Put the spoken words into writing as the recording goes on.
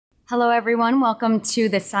Hello, everyone. Welcome to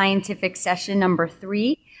the scientific session number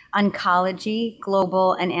 3, Oncology,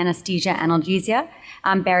 Global, and Anesthesia, Analgesia.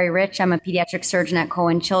 I'm Barrie Rich. I'm a pediatric surgeon at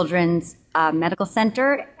Cohen Children's Medical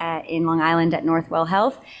Center in Long Island at Northwell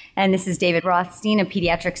Health. And this is David Rothstein, a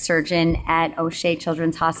pediatric surgeon at O'Shea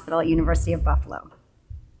Children's Hospital at University of Buffalo.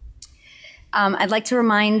 I'd like to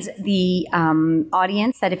remind the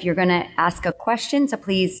audience that if you're going to ask a question, so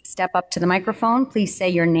please step up to the microphone. Please say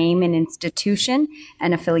your name and institution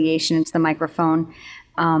and affiliation into the microphone.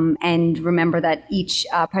 And remember that each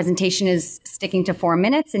presentation is sticking to 4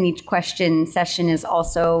 minutes, and each question session is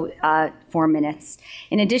also 4 minutes.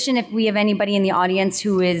 In addition, if we have anybody in the audience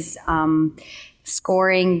who is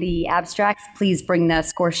scoring the abstracts, please bring the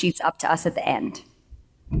score sheets up to us at the end.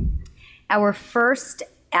 Our first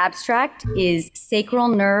abstract is Sacral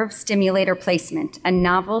Nerve Stimulator Placement, a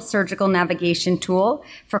novel surgical navigation tool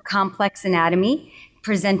for complex anatomy,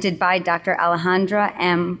 presented by Dr. Alejandra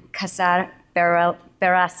M.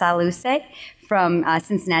 Casar-Berasaluce from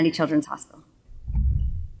Cincinnati Children's Hospital.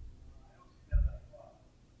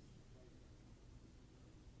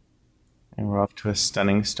 And we're off to a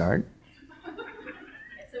stunning start.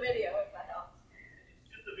 It's a video, if that helps.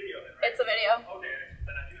 It's just a video, right? It's a video. Okay,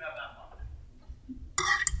 then I do have that one.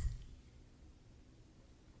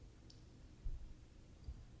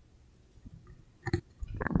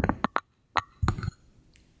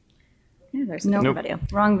 Yeah, there's no video.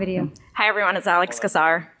 Wrong video. Hi, everyone. It's Alex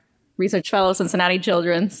Casar, Research Fellow, Cincinnati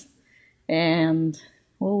Children's. And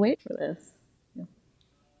we'll wait for this. Yeah.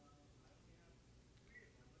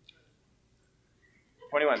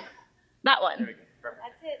 21. That one.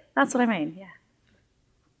 That's it. That's what I mean, yeah.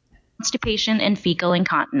 Constipation and fecal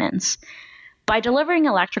incontinence. By delivering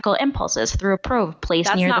electrical impulses through a probe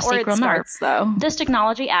placed near the sacral nerve, this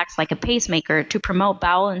technology acts like a pacemaker to promote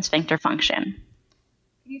bowel and sphincter function.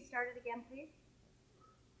 Can you start it again, please?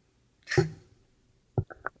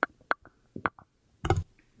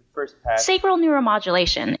 Sacral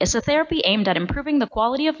neuromodulation is a therapy aimed at improving the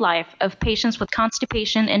quality of life of patients with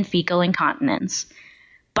constipation and fecal incontinence.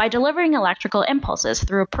 By delivering electrical impulses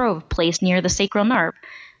through a probe placed near the sacral nerve,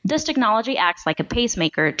 this technology acts like a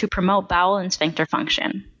pacemaker to promote bowel and sphincter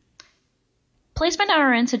function. Placement at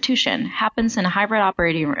our institution happens in a hybrid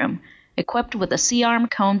operating room equipped with a C-arm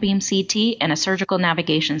cone beam CT and a surgical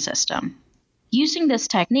navigation system. Using this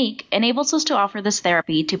technique enables us to offer this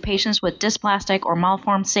therapy to patients with dysplastic or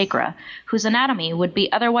malformed sacra whose anatomy would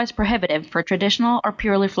be otherwise prohibitive for traditional or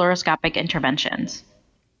purely fluoroscopic interventions.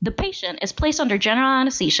 The patient is placed under general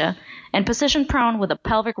anesthesia and positioned prone with a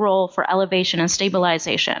pelvic roll for elevation and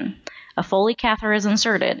stabilization. A Foley catheter is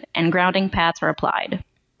inserted and grounding pads are applied.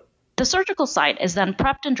 The surgical site is then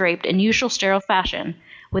prepped and draped in usual sterile fashion,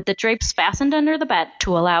 with the drapes fastened under the bed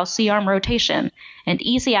to allow C-arm rotation and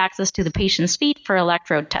easy access to the patient's feet for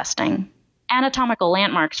electrode testing. Anatomical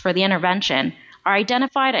landmarks for the intervention are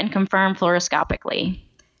identified and confirmed fluoroscopically.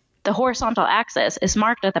 The horizontal axis is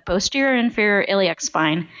marked at the posterior inferior iliac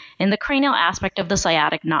spine in the cranial aspect of the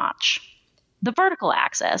sciatic notch. The vertical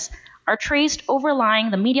axis are traced overlying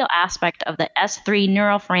the medial aspect of the S3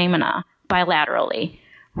 neural foramina bilaterally,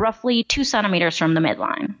 roughly 2 centimeters from the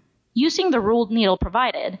midline. Using the ruled needle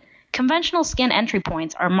provided, conventional skin entry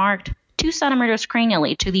points are marked 2 centimeters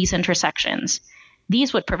cranially to these intersections.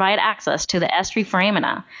 These would provide access to the S3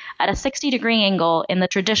 foramina at a 60-degree angle in the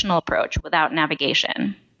traditional approach without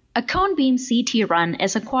navigation. A cone beam CT run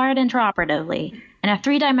is acquired intraoperatively and a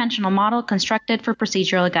 3-dimensional model constructed for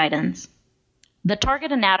procedural guidance. The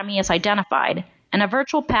target anatomy is identified, and a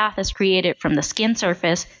virtual path is created from the skin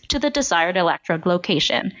surface to the desired electrode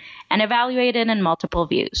location and evaluated in multiple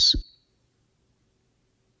views.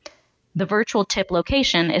 The virtual tip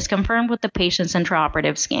location is confirmed with the patient's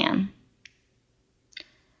intraoperative scan.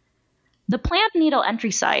 The planned needle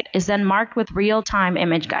entry site is then marked with real-time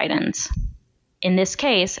image guidance. In this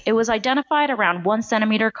case, it was identified around 1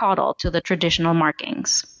 centimeter caudal to the traditional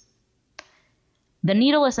markings. The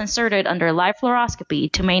needle is inserted under live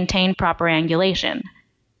fluoroscopy to maintain proper angulation.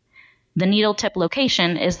 The needle tip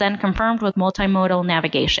location is then confirmed with multimodal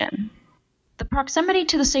navigation. The proximity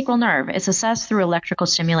to the sacral nerve is assessed through electrical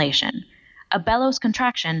stimulation. A bellows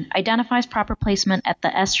contraction identifies proper placement at the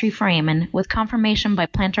S3 foramen with confirmation by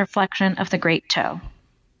plantar flexion of the great toe.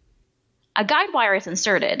 A guide wire is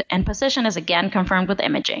inserted and position is again confirmed with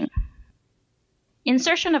imaging.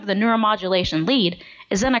 Insertion of the neuromodulation lead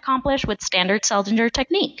is then accomplished with standard Seldinger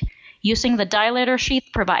technique, using the dilator sheath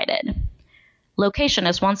provided. Location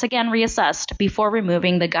is once again reassessed before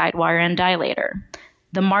removing the guide wire and dilator.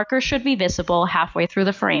 The marker should be visible halfway through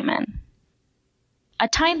the foramen. A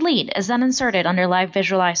tined lead is then inserted under live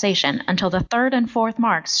visualization until the 3rd and 4th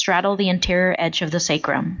marks straddle the interior edge of the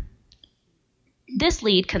sacrum. This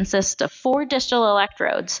lead consists of 4 distal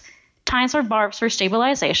electrodes, tines or barbs for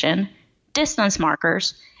stabilization, distance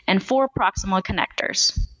markers, and 4 proximal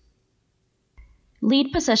connectors.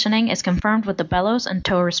 Lead positioning is confirmed with the bellows and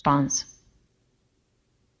toe response.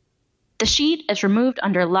 The sheet is removed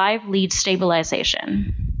under live lead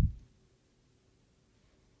stabilization.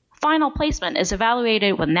 Final placement is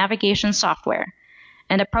evaluated with navigation software,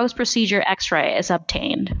 and a post-procedure X-ray is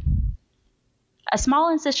obtained. A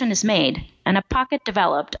small incision is made and a pocket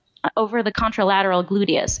developed over the contralateral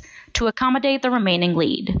gluteus to accommodate the remaining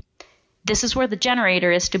lead. This is where the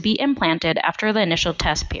generator is to be implanted after the initial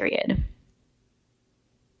test period.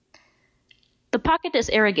 The pocket is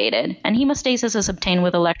irrigated, and hemostasis is obtained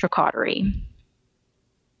with electrocautery.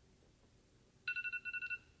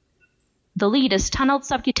 The lead is tunneled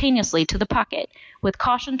subcutaneously to the pocket, with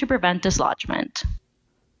caution to prevent dislodgement.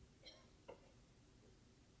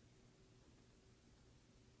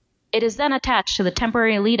 It is then attached to the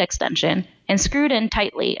temporary lead extension and screwed in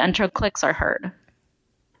tightly until clicks are heard.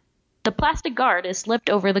 The plastic guard is slipped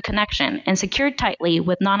over the connection and secured tightly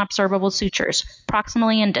with non-absorbable sutures,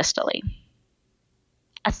 proximally and distally.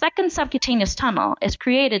 A second subcutaneous tunnel is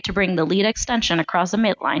created to bring the lead extension across the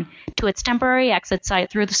midline to its temporary exit site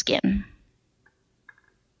through the skin.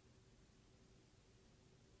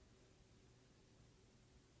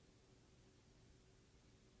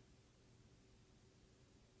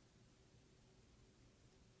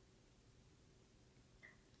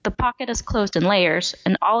 The pocket is closed in layers,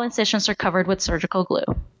 and all incisions are covered with surgical glue.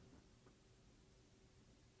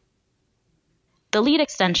 The lead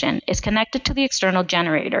extension is connected to the external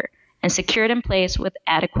generator and secured in place with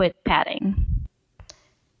adequate padding.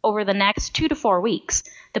 Over the next 2 to 4 weeks,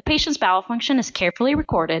 the patient's bowel function is carefully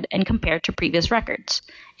recorded and compared to previous records.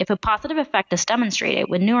 If a positive effect is demonstrated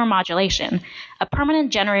with neuromodulation, a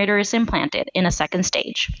permanent generator is implanted in a second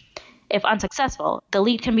stage. If unsuccessful, the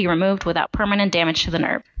lead can be removed without permanent damage to the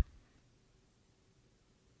nerve.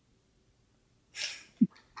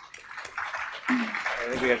 I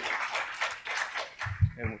think we have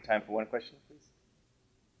time for one question, please.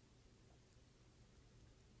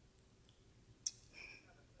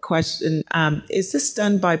 Question, is this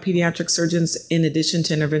done by pediatric surgeons in addition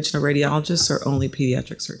to interventional radiologists or only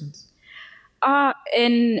pediatric surgeons?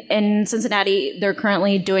 In Cincinnati, they're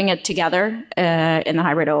currently doing it together in the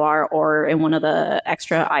hybrid OR or in one of the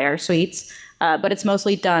extra IR suites, but it's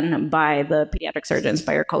mostly done by the pediatric surgeons,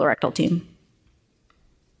 by your colorectal team.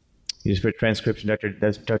 Just for transcription,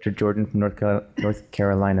 that's Dr. Jordan from North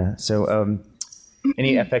Carolina. So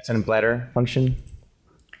any effects on bladder function?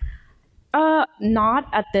 Not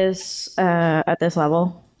at this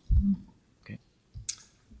level. Okay.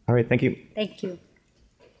 All right, thank you. Thank you.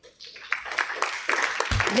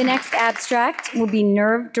 The next abstract will be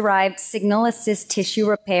nerve-derived signal assist tissue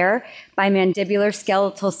repair by mandibular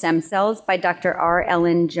skeletal stem cells by Dr. R.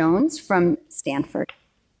 Ellen Jones from Stanford.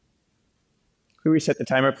 Could we reset the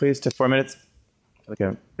timer, please, to 4 minutes? Like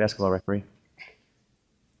a basketball referee.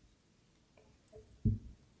 Good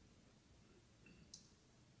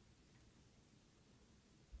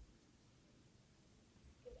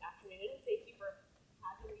afternoon. Thank you for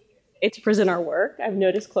having me here today to present our work. I have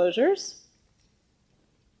no disclosures.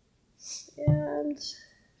 And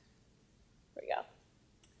there we go.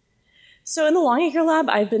 So in the Longacre lab,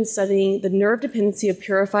 I've been studying the nerve dependency of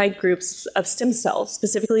purified groups of stem cells,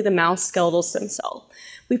 specifically the mouse skeletal stem cell.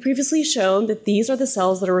 We've previously shown that these are the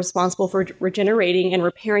cells that are responsible for regenerating and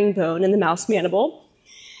repairing bone in the mouse mandible.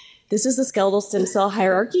 This is the skeletal stem cell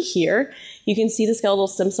hierarchy here. You can see the skeletal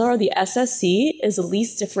stem cell, or the SSC, is the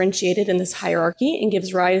least differentiated in this hierarchy and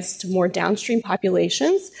gives rise to more downstream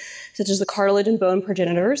populations, such as the cartilage and bone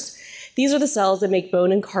progenitors. These are the cells that make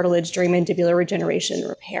bone and cartilage during mandibular regeneration and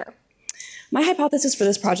repair. My hypothesis for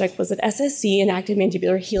this project was that SSC and active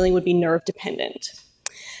mandibular healing would be nerve dependent.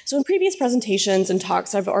 So in previous presentations and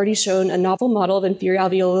talks, I've already shown a novel model of inferior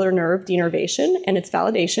alveolar nerve denervation and its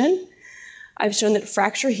validation. I've shown that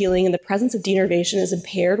fracture healing in the presence of denervation is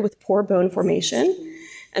impaired with poor bone formation,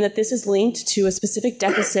 and that this is linked to a specific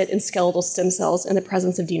deficit in skeletal stem cells in the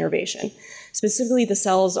presence of denervation. Specifically, the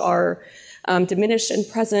cells are diminished in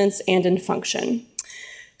presence and in function.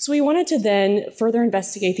 So we wanted to then further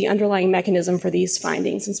investigate the underlying mechanism for these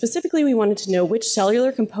findings. And specifically, we wanted to know which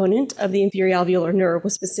cellular component of the inferior alveolar nerve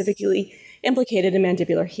was specifically implicated in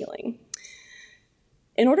mandibular healing.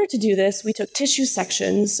 In order to do this, we took tissue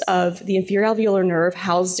sections of the inferior alveolar nerve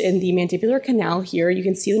housed in the mandibular canal here. You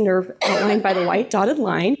can see the nerve outlined by the white dotted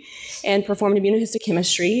line, and performed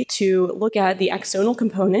immunohistochemistry to look at the axonal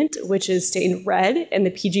component, which is stained red, and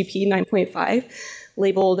the PGP 9.5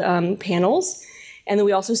 labeled panels. And then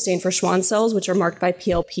we also stain for Schwann cells, which are marked by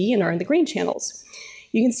PLP and are in the green channels.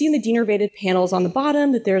 You can see in the denervated panels on the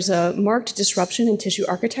bottom that there's a marked disruption in tissue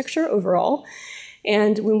architecture overall.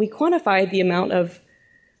 And when we quantified the amount of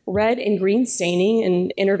red and green staining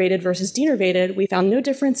in innervated versus denervated, we found no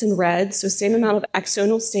difference in red, so same amount of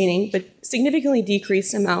axonal staining, but significantly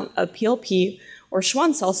decreased amount of PLP or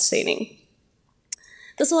Schwann cell staining.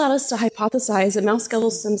 This allowed us to hypothesize that mouse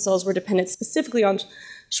skeletal stem cells were dependent specifically on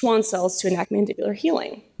Schwann cells to enact mandibular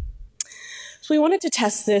healing. So we wanted to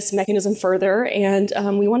test this mechanism further, and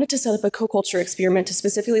we wanted to set up a co-culture experiment to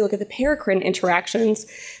specifically look at the paracrine interactions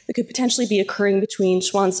that could potentially be occurring between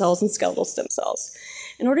Schwann cells and skeletal stem cells.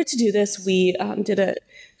 In order to do this, we did a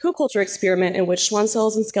co-culture experiment in which Schwann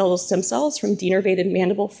cells and skeletal stem cells from denervated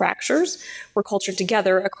mandible fractures were cultured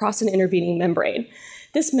together across an intervening membrane.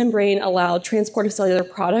 This membrane allowed transport of cellular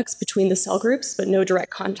products between the cell groups, but no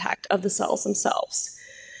direct contact of the cells themselves.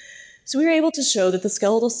 So we were able to show that the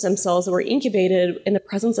skeletal stem cells that were incubated in the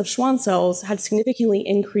presence of Schwann cells had significantly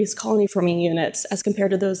increased colony-forming units as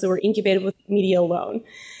compared to those that were incubated with media alone.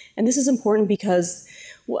 And this is important because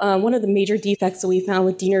one of the major defects that we found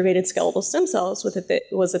with denervated skeletal stem cells was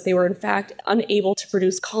that they were in fact unable to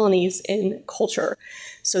produce colonies in culture.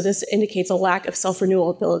 So this indicates a lack of self-renewal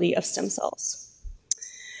ability of stem cells.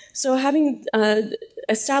 So having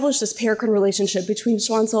established this paracrine relationship between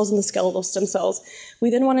Schwann cells and the skeletal stem cells, we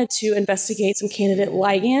then wanted to investigate some candidate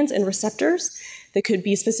ligands and receptors that could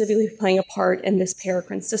be specifically playing a part in this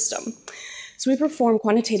paracrine system. So we performed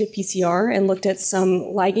quantitative PCR and looked at some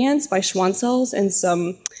ligands by Schwann cells and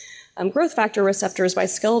some growth factor receptors by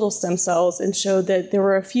skeletal stem cells, and showed that there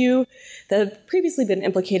were a few that had previously been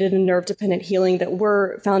implicated in nerve-dependent healing that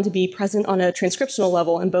were found to be present on a transcriptional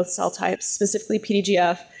level in both cell types, specifically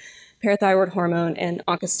PDGF, parathyroid hormone, and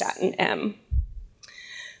oncostatin M.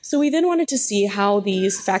 So we then wanted to see how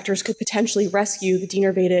these factors could potentially rescue the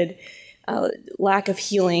denervated lack of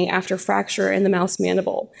healing after fracture in the mouse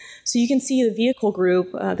mandible. So you can see the vehicle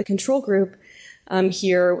group, the control group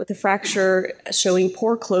here, with the fracture showing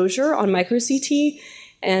poor closure on micro-CT,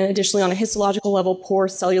 and additionally on a histological level, poor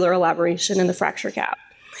cellular elaboration in the fracture cap.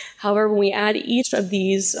 However, when we add each of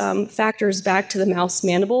these factors back to the mouse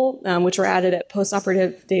mandible, which were added at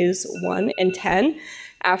postoperative days 1 and 10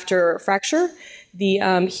 after fracture,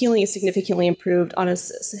 the healing is significantly improved on a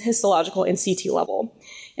histological and CT level.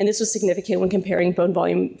 And this was significant when comparing bone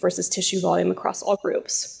volume versus tissue volume across all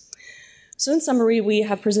groups. So in summary, we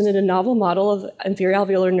have presented a novel model of inferior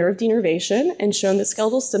alveolar nerve denervation and shown that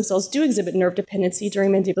skeletal stem cells do exhibit nerve dependency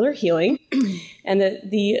during mandibular healing, and that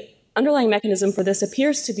the underlying mechanism for this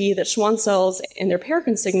appears to be that Schwann cells and their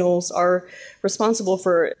paracrine signals are responsible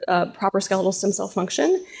for proper skeletal stem cell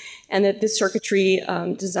function, and that this circuitry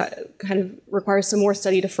kind of requires some more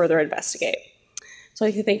study to further investigate. So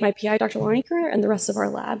I'd like to thank my PI, Dr. Loniker, and the rest of our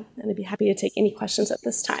lab, and I'd be happy to take any questions at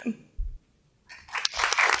this time.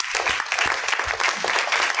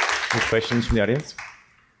 Any questions from the audience?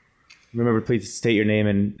 Remember, please state your name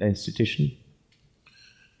and institution.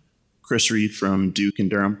 Chris Reed from Duke in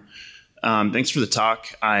Durham. Thanks for the talk.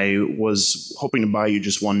 I was hoping to buy you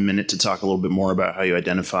just 1 minute to talk a little bit more about how you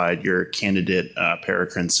identified your candidate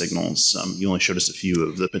paracrine signals. You only showed us a few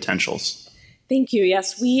of the potentials. Thank you.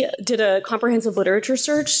 Yes, we did a comprehensive literature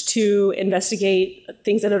search to investigate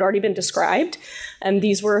things that had already been described. And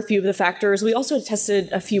these were a few of the factors. We also tested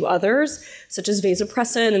a few others, such as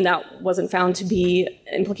vasopressin, and that wasn't found to be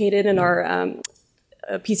implicated in our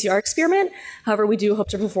PCR experiment. However, we do hope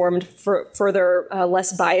to perform further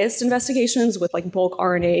less biased investigations with like bulk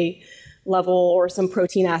RNA level or some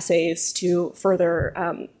protein assays to further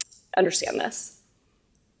understand this.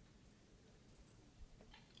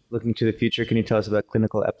 Looking to the future, can you tell us about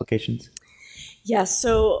clinical applications? Yes,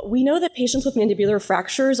 so we know that patients with mandibular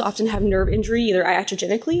fractures often have nerve injury either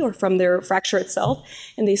iatrogenically or from their fracture itself,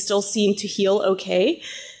 and they still seem to heal okay.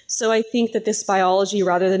 So I think that this biology,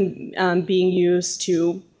 rather than being used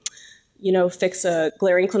to, fix a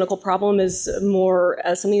glaring clinical problem, is more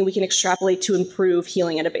something we can extrapolate to improve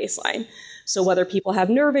healing at a baseline. So whether people have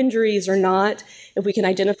nerve injuries or not, if we can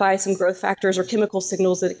identify some growth factors or chemical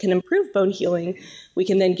signals that can improve bone healing, we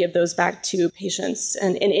can then give those back to patients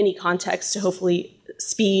and in any context to hopefully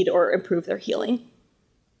speed or improve their healing.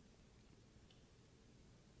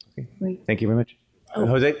 Okay. Thank you very much.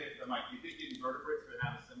 Jose? Do you think invertebrates would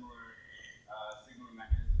have a similar signaling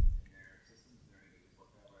mechanism in their systems? Is there anything to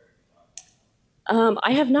look at?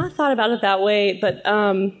 I have not thought about it that way, but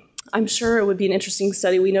I'm sure it would be an interesting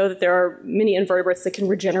study. We know that there are many invertebrates that can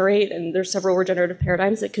regenerate, and there's several regenerative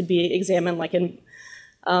paradigms that could be examined, like in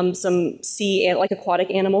some sea, like aquatic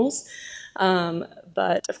animals.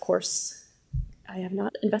 But of course, I have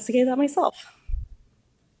not investigated that myself.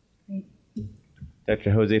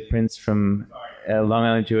 Dr. Jose Prince from Long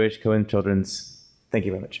Island Jewish Cohen Children's. Thank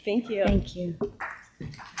you very much. Thank you. Thank you.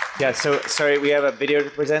 Yeah, so sorry, we have a video to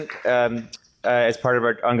present as part of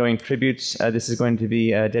our ongoing tributes. This is going to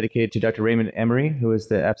be dedicated to Dr. Raymond Amoury, who is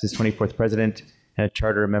the APSA's 24th president and a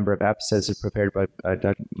charter member of APSA, as prepared by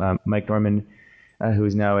Dr. Mike Norman, who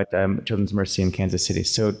is now at Children's Mercy in Kansas City.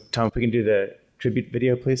 So, Tom, if we can do the tribute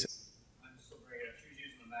video, please.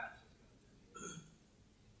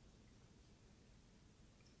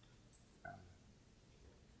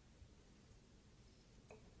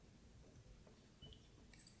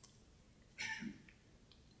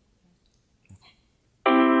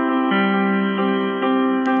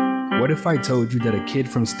 What if I told you that a kid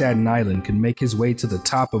from Staten Island could make his way to the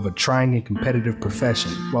top of a trying and competitive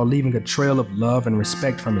profession while leaving a trail of love and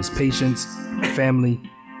respect from his patients, family,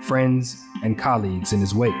 friends, and colleagues in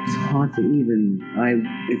his wake? It's hard to even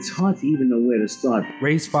know where to start.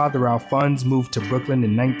 Ray's father, Alphonse, moved to Brooklyn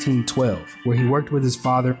in 1912, where he worked with his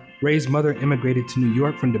father. Ray's mother immigrated to New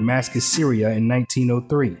York from Damascus, Syria in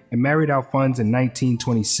 1903 and married Alphonse in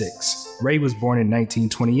 1926. Ray was born in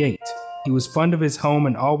 1928. He was fond of his home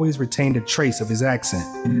and always retained a trace of his accent.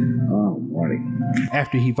 Oh, Marty.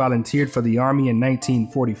 After he volunteered for the Army in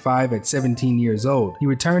 1945 at 17 years old, he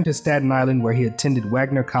returned to Staten Island, where he attended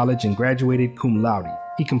Wagner College and graduated cum laude.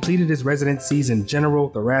 He completed his residencies in general,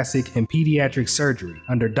 thoracic, and pediatric surgery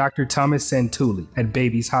under Dr. Thomas Santulli at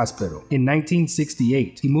Babies Hospital. In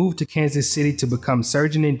 1968, he moved to Kansas City to become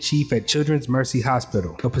surgeon-in-chief at Children's Mercy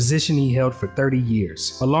Hospital, a position he held for 30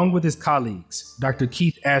 years. Along with his colleagues, Dr.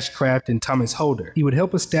 Keith Ashcraft and Thomas Holder, he would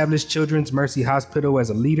help establish Children's Mercy Hospital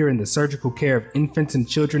as a leader in the surgical care of infants and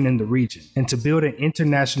children in the region, and to build an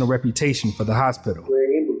international reputation for the hospital.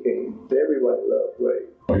 Everybody loved Ray.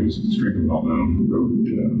 He was extremely well known, wrote a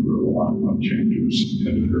lot of changes,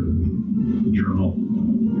 editor of the journal,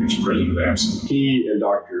 he was president of APSA. He and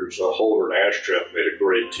Drs. Holder and Ashcraft made a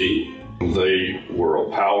great team. They were a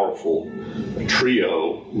powerful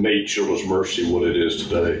trio, made Children's Mercy what it is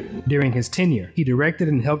today. During his tenure, he directed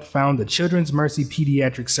and helped found the Children's Mercy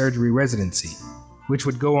Pediatric Surgery Residency, which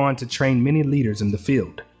would go on to train many leaders in the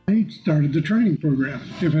field. He started the training program.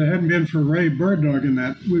 If it hadn't been for Ray Bird-Dog in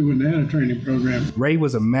that, we wouldn't have had a training program. Ray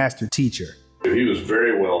was a master teacher. He was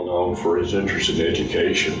very well known for his interest in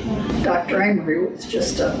education. Dr. Amoury was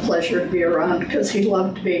just a pleasure to be around because he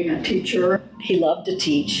loved being a teacher. He loved to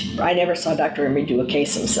teach. I never saw Dr. Amoury do a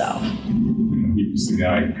case himself. He was the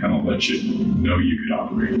guy who kind of let you know you could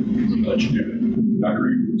operate. He let you do it. Dr.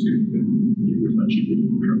 Amoury was good, but he would let you do it.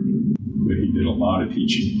 But he did a lot of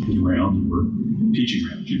teaching. His rounds were teaching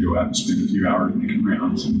rounds. You go out and spend a few hours making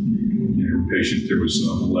rounds. And every patient, there was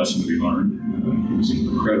a lesson to be learned. He was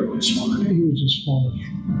incredibly smart. He was just full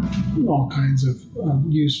of all kinds of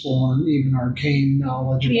useful and even arcane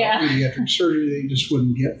knowledge about pediatric surgery that you just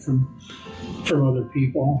wouldn't get from other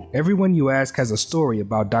people. Everyone you ask has a story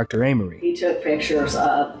about Dr. Amoury. He took pictures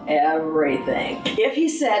of everything. If he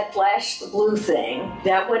said flash the blue thing,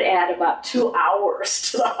 that would add about 2 hours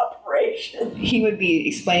to the operation. He would be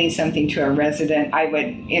explaining something to a resident. I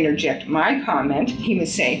would interject my comment. He would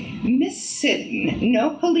say, Miss Sidden,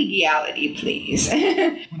 no collegiality, please.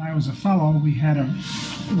 When I was a fellow, we had a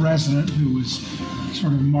resident who was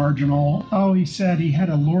sort of marginal. Oh, he said he had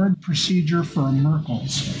a Lord procedure for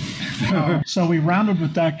Merkel's. So we rounded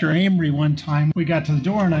with Dr. Amoury one time. We got to the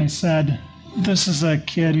door and I said, this is a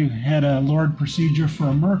kid who had a Lord procedure for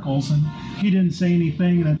a Merkel's, and he didn't say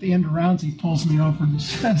anything. And at the end of rounds, he pulls me over and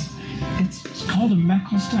says, it's called a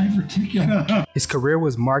Meckel's diverticulum. His career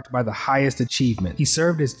was marked by the highest achievement. He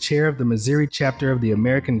served as chair of the Missouri chapter of the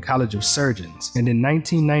American College of Surgeons, and in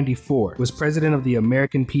 1994 was president of the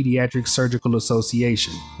American Pediatric Surgical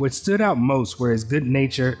Association. What stood out most were his good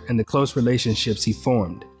nature and the close relationships he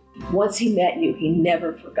formed. Once he met you, he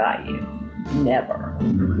never forgot you. Never.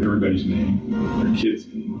 Remember everybody's name, their kids'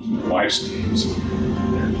 names, their wife's names,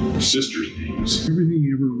 their sister's names. Everything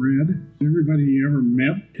you ever read, everybody you ever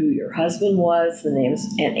met. Who your husband was, the names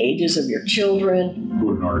and ages of your children.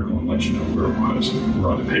 Put an article and let you know where it was,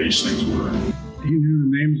 where on the page things were. He knew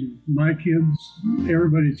the names of my kids,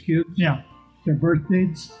 everybody's kids. Yeah. Their birth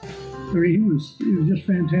dates. I mean, he was just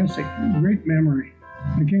fantastic. Great memory.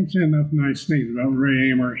 I can't say enough nice things about Ray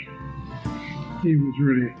Amoury. He was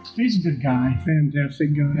really, he's a good guy,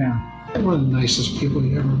 fantastic guy. Yeah. One of the nicest people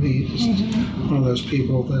you ever meet. One of those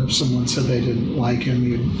people that if someone said they didn't like him,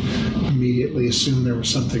 you'd immediately assume there was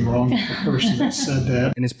something wrong with the person that said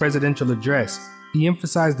that. In his presidential address, he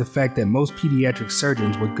emphasized the fact that most pediatric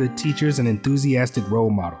surgeons were good teachers and enthusiastic role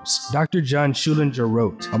models. Dr. John Schulinger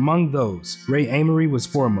wrote, among those, Ray Amoury was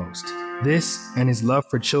foremost. This and his love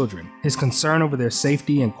for children, his concern over their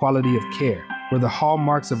safety and quality of care, were the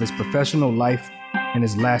hallmarks of his professional life and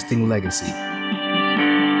his lasting legacy.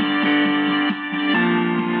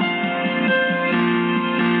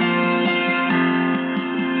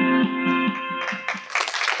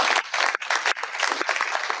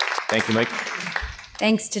 Thank you, Mike.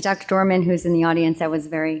 Thanks to Dr. Dorman, who's in the audience. That was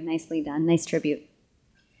very nicely done. Nice tribute.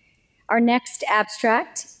 Our next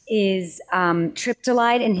abstract is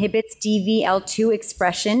triptolide inhibits DVL2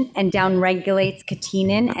 expression and downregulates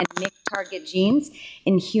catenin and MYC target genes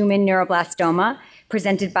in human neuroblastoma,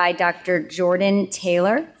 presented by Dr. Jordan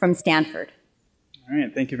Taylor from Stanford. All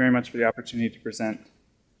right, thank you very much for the opportunity to present.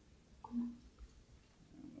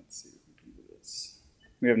 Let's see if we can do this.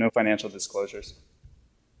 We have no financial disclosures.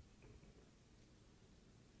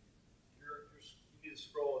 You need to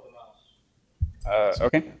scroll with the mouse.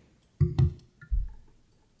 Okay.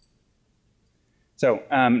 So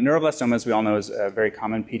neuroblastoma, as we all know, is a very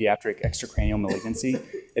common pediatric extracranial malignancy.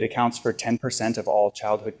 It accounts for 10% of all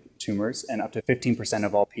childhood tumors and up to 15%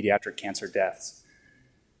 of all pediatric cancer deaths.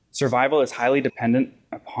 Survival is highly dependent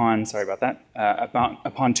upon,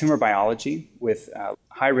 upon tumor biology, with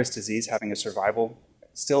high-risk disease having a survival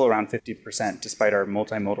still around 50% despite our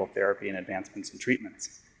multimodal therapy and advancements in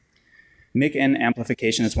treatments. MYC-N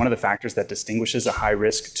amplification is one of the factors that distinguishes a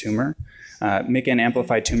high-risk tumor. MYC-N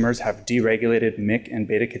amplified tumors have deregulated MYC and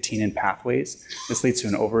beta-catenin pathways. This leads to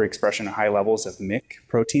an overexpression of high levels of MYC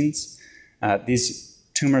proteins. These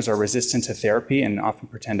tumors are resistant to therapy and often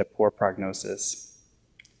present a poor prognosis.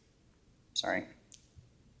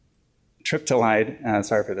 Triptolide,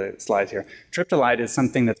 sorry for the slides here. Triptolide is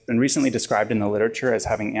something that's been recently described in the literature as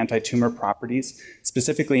having anti-tumor properties,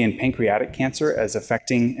 specifically in pancreatic cancer, as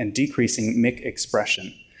affecting and decreasing MYC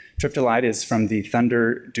expression. Triptolide is from the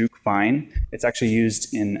Thunder Duke vine. It's actually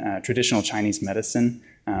used in traditional Chinese medicine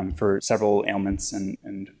for several ailments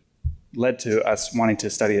and led to us wanting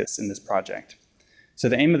to study this in this project. So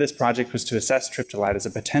the aim of this project was to assess triptolide as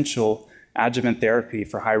a potential adjuvant therapy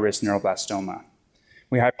for high-risk neuroblastoma.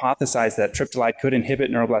 We hypothesized that triptolide could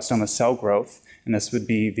inhibit neuroblastoma cell growth, and this would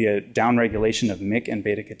be via downregulation of MYC and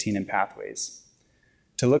beta-catenin pathways.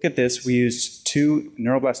 To look at this, we used two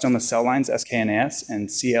neuroblastoma cell lines, SKNS and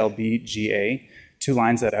CLBGA, two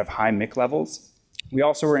lines that have high MYC levels. We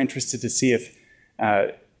also were interested to see if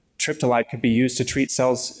triptolide could be used to treat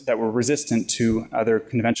cells that were resistant to other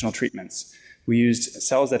conventional treatments. We used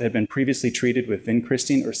cells that had been previously treated with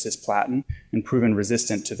vincristine or cisplatin and proven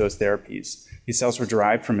resistant to those therapies. These cells were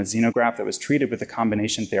derived from a xenograft that was treated with a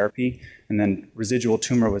combination therapy, and then residual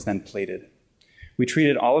tumor was then plated. We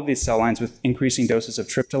treated all of these cell lines with increasing doses of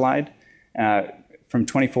triptolide from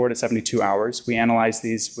 24 to 72 hours. We analyzed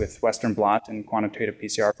these with Western blot and quantitative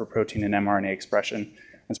PCR for protein and mRNA expression,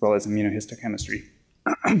 as well as immunohistochemistry.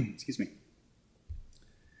 Excuse me.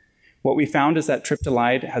 What we found is that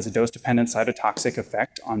triptolide has a dose-dependent cytotoxic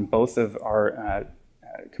effect on both of our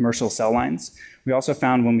commercial cell lines. We also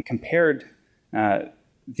found when we compared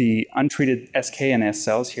the untreated SK and S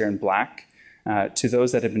cells here in black to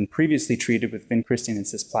those that had been previously treated with vincristine and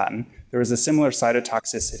cisplatin, there was a similar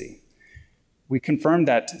cytotoxicity. We confirmed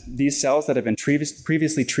that these cells that had been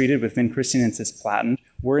previously treated with vincristine and cisplatin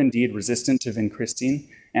were indeed resistant to vincristine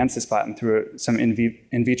and cisplatin through some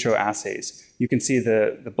in vitro assays. You can see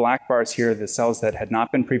the black bars here, the cells that had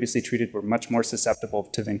not been previously treated were much more susceptible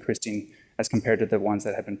to vincristine as compared to the ones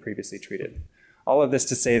that had been previously treated. All of this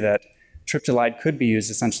to say that triptolide could be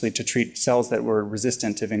used essentially to treat cells that were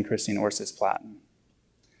resistant to vincristine or cisplatin.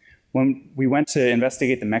 When we went to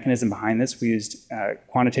investigate the mechanism behind this, we used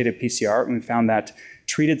quantitative PCR, and we found that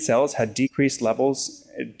treated cells had decreased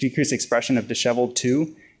expression of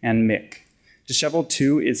disheveled-2 and MYC.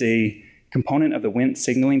 Disheveled-2 is a component of the Wnt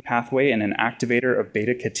signaling pathway and an activator of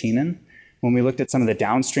beta-catenin. When we looked at some of the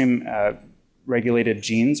downstream regulated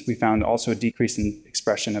genes, we found also a decrease in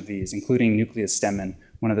expression of these, including nucleostemin,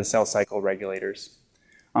 one of the cell cycle regulators.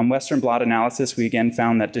 On Western blot analysis, we again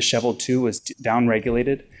found that disheveled-2 was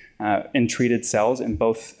downregulated in treated cells in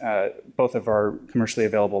both of our commercially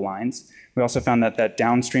available lines. We also found that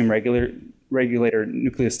downstream regulator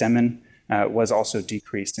nucleostemin was also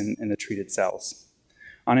decreased in the treated cells.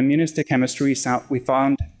 On immunohistochemistry, we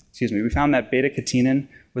found that beta-catenin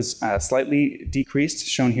was slightly decreased,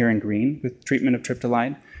 shown here in green, with treatment of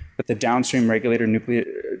triptolide, but the downstream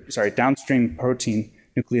downstream protein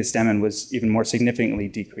nucleostemin was even more significantly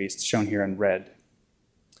decreased, shown here in red.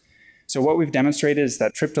 So what we've demonstrated is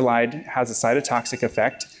that triptolide has a cytotoxic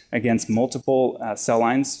effect against multiple cell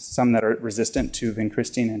lines, some that are resistant to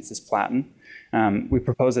vincristine and cisplatin. We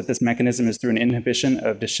propose that this mechanism is through an inhibition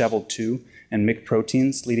of disheveled-2 and MYC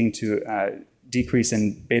proteins, leading to decrease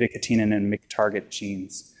in beta-catenin and MYC target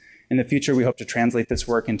genes. In the future, we hope to translate this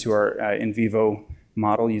work into our in vivo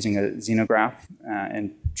model using a xenograph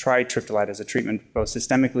and try triptolide as a treatment both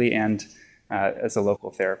systemically and as a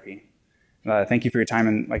local therapy. Thank you for your time,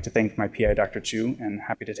 and I'd like to thank my PI, Dr. Chu, and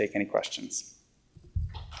happy to take any questions.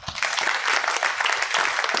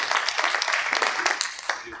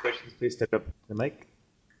 Any questions, please step up to the mic.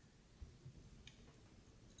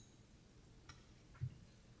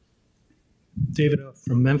 David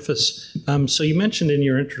from Memphis. So you mentioned in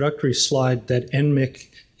your introductory slide that NMIC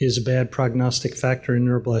is a bad prognostic factor in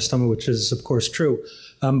neuroblastoma, which is of course true.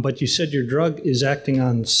 But you said your drug is acting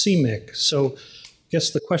on CMYC. So I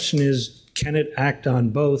guess the question is, can it act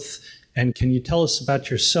on both? And can you tell us about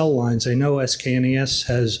your cell lines? I know SKNAS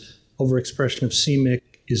has overexpression of CMYC,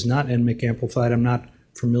 is not NMIC amplified. I'm not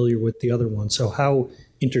familiar with the other one. So how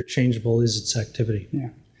interchangeable is its activity?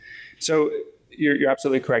 Yeah. So you're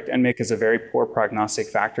absolutely correct. NMIC is a very poor prognostic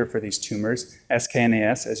factor for these tumors.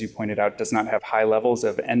 SKNAS, as you pointed out, does not have high levels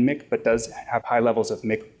of NMIC, but does have high levels of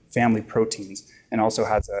MYC family proteins, and also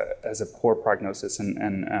has a poor prognosis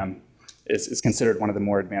and is considered one of the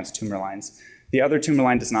more advanced tumor lines. The other tumor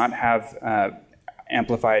line does not have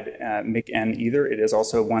amplified MYC-N either. It is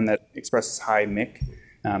also one that expresses high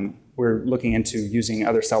MYC. We're looking into using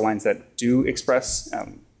other cell lines that do express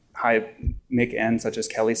high MYC-N, such as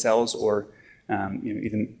Kelly cells or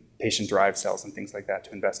even patient-derived cells and things like that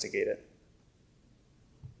to investigate it.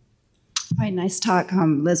 Hi, nice talk.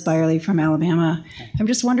 Liz Byerly from Alabama. I'm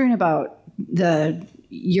just wondering about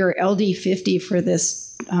your LD50 for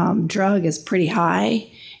this drug is pretty high,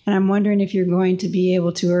 and I'm wondering if you're going to be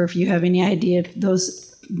able to, or if you have any idea if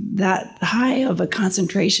that high of a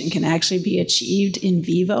concentration can actually be achieved in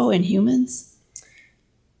vivo in humans.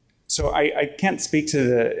 So I can't speak to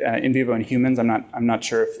the in vivo in humans. I'm not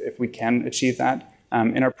sure if we can achieve that.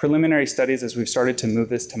 In our preliminary studies, as we've started to move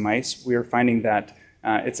this to mice, we are finding that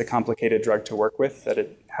it's a complicated drug to work with, that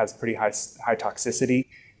it has pretty high toxicity,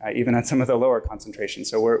 even at some of the lower concentrations.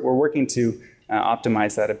 So we're working to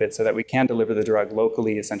optimize that a bit so that we can deliver the drug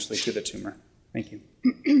locally, essentially, to the tumor. Thank you.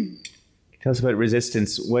 Tell us about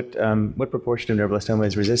resistance. What proportion of neuroblastoma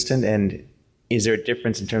is resistant, and is there a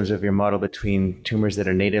difference in terms of your model between tumors that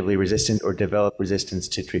are natively resistant or develop resistance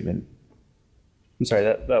to treatment? I'm sorry,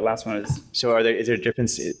 that last one is... So is there a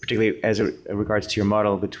difference, particularly as it regards to your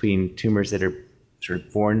model, between tumors that are sort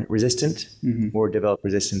of born resistant or develop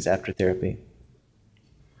resistance after therapy?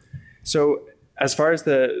 So as far as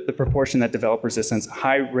the proportion that develop resistance,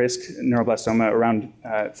 high-risk neuroblastoma, around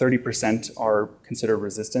 30% are considered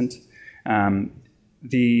resistant.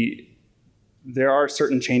 There are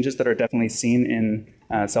certain changes that are definitely seen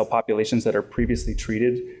in cell populations that are previously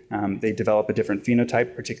treated. They develop a different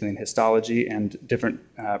phenotype, particularly in histology, and different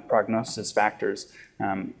prognosis factors.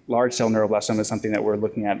 Large cell neuroblastoma is something that we're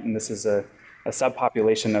looking at, and this is a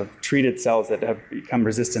subpopulation of treated cells that have become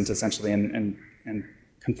resistant, essentially, and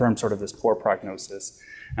confirm sort of this poor prognosis.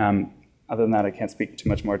 Other than that, I can't speak too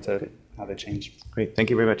much more to how they change. Great.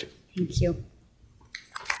 Thank you very much. Thank you.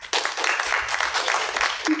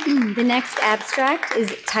 The next abstract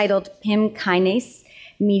is titled PIM kinase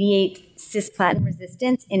mediates cisplatin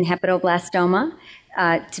resistance in hepatoblastoma,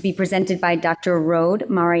 to be presented by Dr. Rod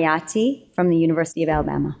Moriarty from the University of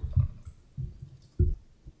Alabama.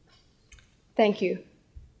 Thank you.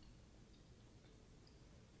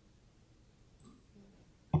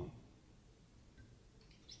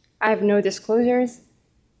 I have no disclosures.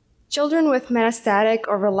 Children with metastatic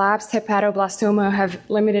or relapsed hepatoblastoma have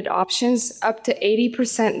limited options. Up to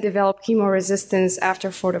 80% develop chemoresistance after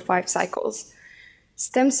 4 to 5 cycles.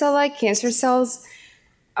 Stem cell-like cancer cells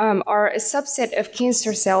are a subset of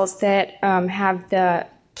cancer cells that have the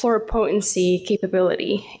pluripotency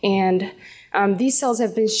capability. And these cells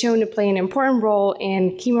have been shown to play an important role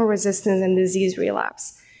in chemoresistance and disease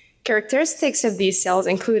relapse. Characteristics of these cells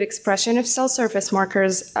include expression of cell surface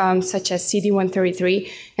markers such as CD133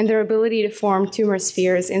 and their ability to form tumor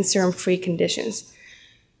spheres in serum-free conditions.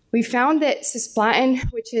 We found that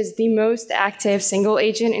cisplatin, which is the most active single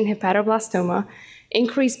agent in hepatoblastoma,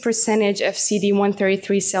 increased percentage of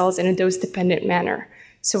CD133 cells in a dose-dependent manner.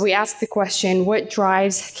 So we asked the question, what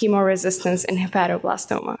drives chemoresistance in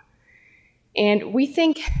hepatoblastoma? And we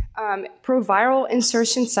think proviral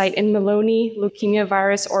insertion site in Maloney leukemia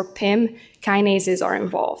virus, or PIM, kinases are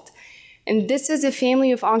involved. And this is a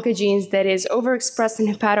family of oncogenes that is overexpressed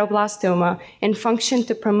in hepatoblastoma and function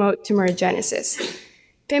to promote tumorigenesis.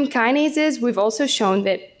 PIM kinases, we've also shown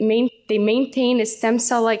that they maintain a stem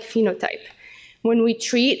cell-like phenotype. When we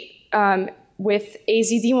treat with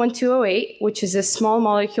AZD1208, which is a small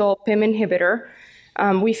molecule PIM inhibitor,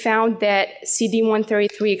 We found that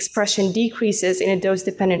CD133 expression decreases in a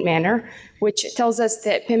dose-dependent manner, which tells us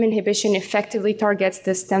that PIM inhibition effectively targets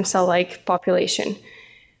the stem cell-like population.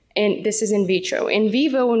 And this is in vitro. In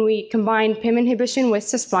vivo, when we combined PIM inhibition with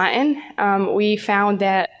cisplatin, we found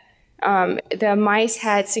that the mice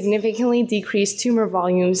had significantly decreased tumor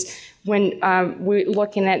volumes when we're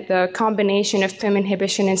looking at the combination of PIM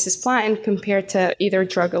inhibition and cisplatin compared to either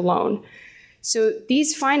drug alone. So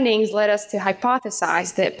these findings led us to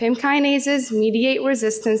hypothesize that PIM kinases mediate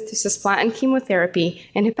resistance to cisplatin chemotherapy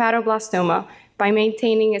in hepatoblastoma by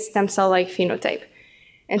maintaining a stem cell-like phenotype.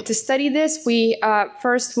 And to study this, we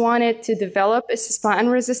first wanted to develop a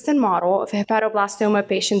cisplatin-resistant model of hepatoblastoma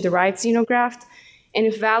patient-derived xenograft and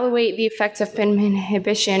evaluate the effects of PIM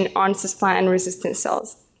inhibition on cisplatin-resistant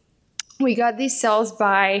cells. We got these cells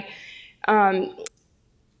by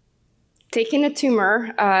taking a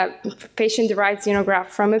tumor, patient-derived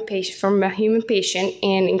xenograft from a human patient,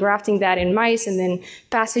 and engrafting that in mice, and then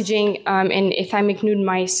passaging in thymic nude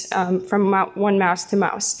mice from one mouse to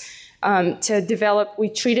mouse. We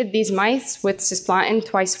treated these mice with cisplatin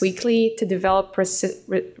twice weekly to develop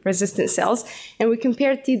resistant cells, and we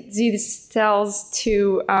compared these cells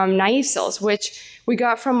to naive cells, which we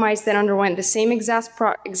got from mice that underwent the same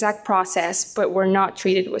exact process but were not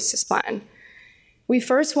treated with cisplatin. We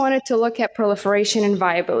first wanted to look at proliferation and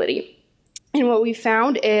viability. And what we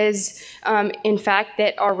found is, in fact,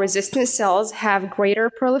 that our resistant cells have greater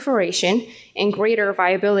proliferation and greater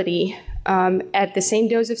viability at the same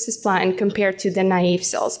dose of cisplatin compared to the naive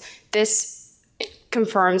cells. This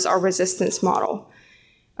confirms our resistance model.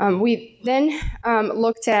 We then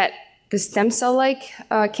looked at the stem cell-like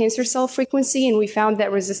cancer cell frequency, and we found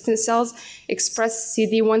that resistant cells express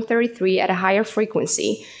CD133 at a higher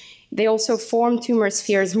frequency. They also form tumor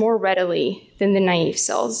spheres more readily than the naive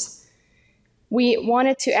cells. We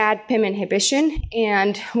wanted to add PIM inhibition,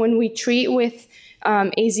 and when we treat with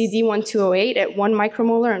AZD1208 at 1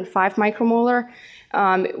 micromolar and 5 micromolar,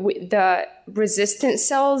 the resistant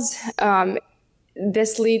cells,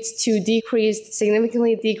 this leads to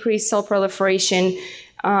significantly decreased cell proliferation,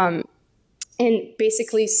 and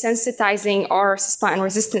basically sensitizing our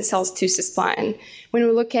cisplatin-resistant cells to cisplatin. When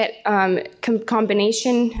we look at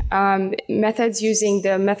combination methods using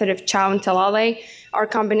the method of Chow and Talale, our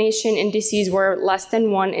combination indices were less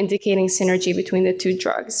than 1, indicating synergy between the two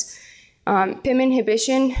drugs. PIM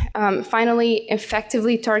inhibition finally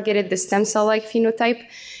effectively targeted the stem cell-like phenotype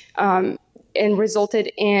and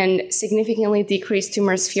resulted in significantly decreased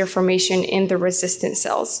tumor sphere formation in the resistant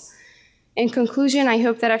cells. In conclusion, I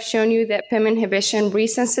hope that I've shown you that PIM inhibition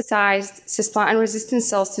resensitized cisplatin-resistant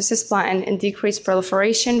cells to cisplatin and decreased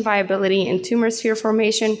proliferation, viability, and tumor sphere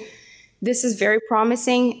formation. This is very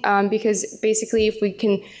promising because basically if we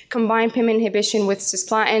can combine PIM inhibition with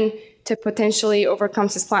cisplatin to potentially overcome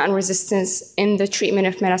cisplatin resistance in the treatment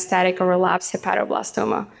of metastatic or relapsed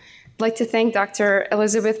hepatoblastoma. I'd like to thank Dr.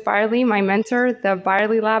 Elizabeth Barrie, my mentor, the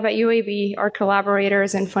Barrie Lab at UAB, our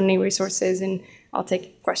collaborators, and funding resources, and I'll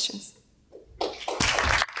take questions.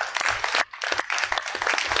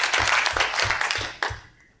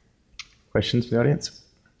 Questions from the audience?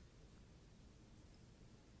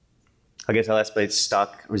 I guess I'll ask by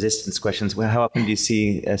stock resistance questions. How often do you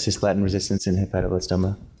see cisplatin resistance in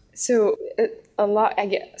hepatoblastoma? So a lot.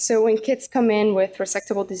 So when kids come in with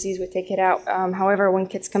resectable disease, we take it out. However, when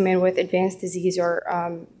kids come in with advanced disease or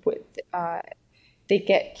they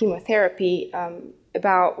get chemotherapy,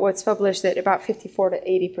 about what's published that about 54 to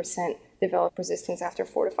 80% develop resistance after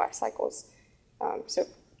 4 to 5 cycles. So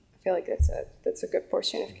I feel like that's a good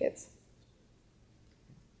portion of kids.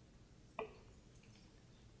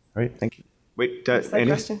 All right, thank you. Wait,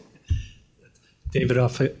 question? David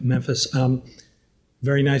off at Memphis.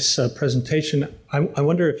 Very nice presentation. I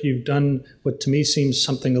wonder if you've done what to me seems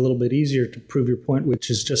something a little bit easier to prove your point, which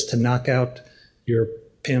is just to knock out your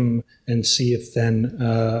PIM and see if then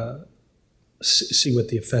see what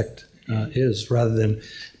the effect is, rather than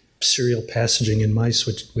serial passaging in mice,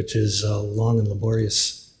 which is a long and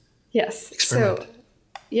laborious experiment.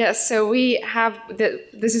 So we have,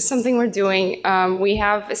 this is something we're doing. We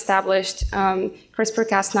have established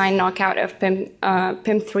CRISPR-Cas9 knockout of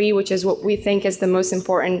PIM3, which is what we think is the most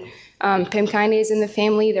important PIM kinase in the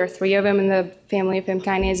family. There are 3 of them in the family of PIM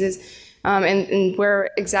kinases. And we're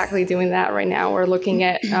exactly doing that right now. We're looking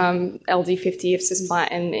at LD50 of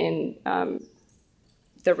cisplatin and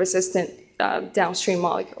the resistant downstream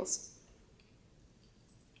molecules.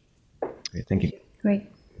 Great, thank you. Great.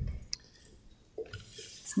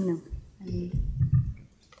 No.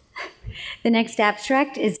 The next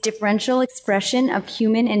abstract is differential expression of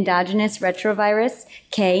human endogenous retrovirus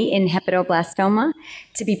K in hepatoblastoma,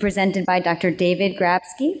 to be presented by Dr. David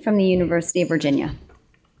Grabsky from the University of Virginia.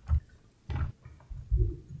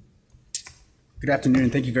 Good afternoon,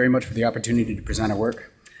 and thank you very much for the opportunity to present our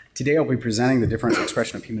work. Today I'll be presenting the differential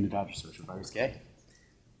expression of human endogenous retrovirus K.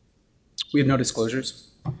 We have no disclosures.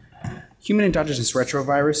 Human endogenous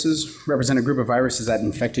retroviruses represent a group of viruses that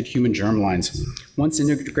infected human germlines. Once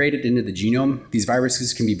integrated into the genome, these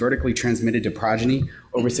viruses can be vertically transmitted to progeny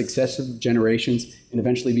over successive generations and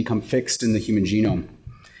eventually become fixed in the human genome.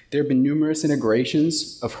 There have been numerous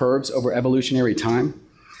integrations of HERVs over evolutionary time.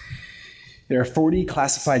 There are 40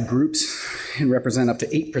 classified groups and represent up to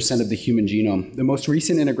 8% of the human genome. The most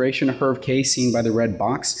recent integration of HERV-K, seen by the red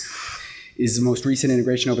box, is the most recent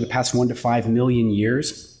integration over the past 1 to 5 million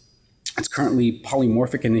years. It's currently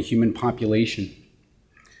polymorphic in the human population.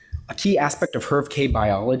 A key aspect of HERV-K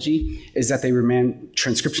biology is that they remain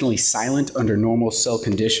transcriptionally silent under normal cell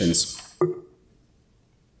conditions.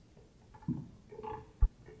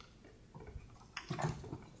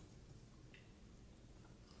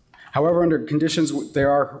 However, under conditions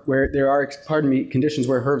conditions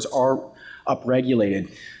where HERVs are upregulated.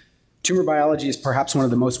 Tumor biology is perhaps one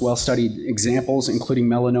of the most well-studied examples, including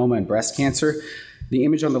melanoma and breast cancer. The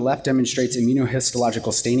image on the left demonstrates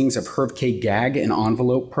immunohistological stainings of HERV-K GAG and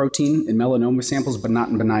envelope protein in melanoma samples, but not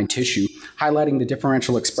in benign tissue, highlighting the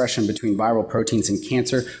differential expression between viral proteins in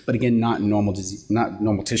cancer, but again, not in normal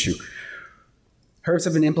tissue. HERVs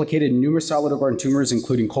have been implicated in numerous solid organ tumors,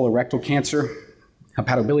 including colorectal cancer,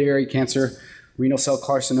 hepatobiliary cancer, renal cell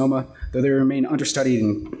carcinoma, though they remain understudied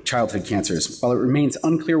in childhood cancers. While it remains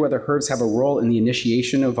unclear whether HERVs have a role in the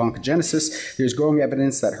initiation of oncogenesis, there's growing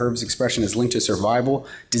evidence that HERVs expression is linked to survival,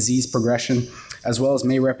 disease progression, as well as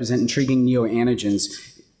may represent intriguing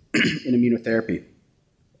neoantigens in immunotherapy.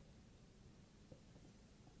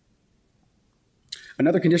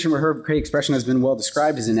 Another condition where HERV-K expression has been well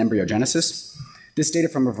described is in embryogenesis. This data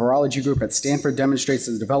from a virology group at Stanford demonstrates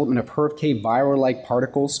the development of HERV-K viral-like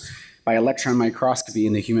particles by electron microscopy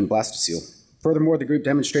in the human blastocele. Furthermore, the group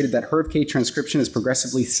demonstrated that HERV-K transcription is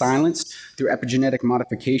progressively silenced through epigenetic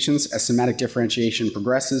modifications as somatic differentiation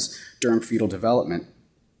progresses during fetal development.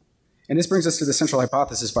 And this brings us to the central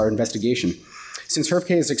hypothesis of our investigation. Since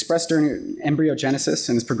HERV-K is expressed during embryogenesis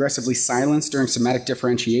and is progressively silenced during somatic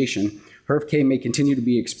differentiation, HERV-K may continue to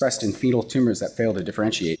be expressed in fetal tumors that fail to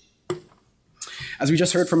differentiate. As we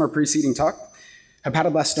just heard from our preceding talk,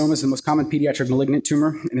 hepatoblastoma is the most common pediatric malignant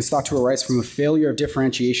tumor and is thought to arise from a failure of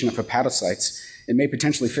differentiation of hepatocytes. It may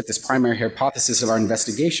potentially fit this primary hypothesis of our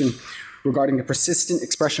investigation regarding the persistent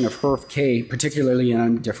expression of HERV-K, particularly in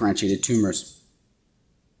undifferentiated tumors.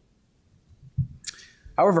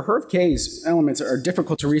 However, HERV-K's elements are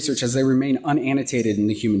difficult to research as they remain unannotated in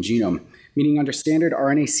the human genome, meaning under standard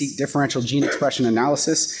RNA-seq differential gene expression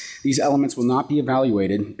analysis, these elements will not be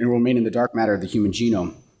evaluated and will remain in the dark matter of the human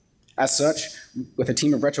genome. As such, with a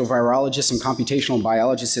team of retrovirologists and computational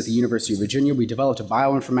biologists at the University of Virginia, we developed a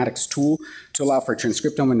bioinformatics tool to allow for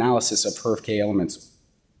transcriptome analysis of HERV-K elements.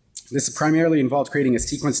 This primarily involved creating a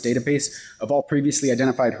sequence database of all previously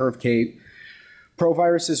identified HERV-K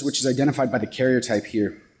proviruses, which is identified by the carrier type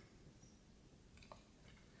here.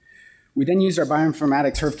 We then used our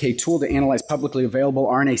bioinformatics HERV-K tool to analyze publicly available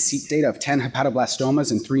RNA-seq data of 10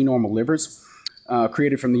 hepatoblastomas and 3 normal livers,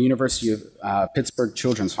 created from the University of Pittsburgh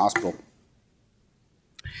Children's Hospital.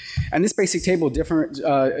 And this basic table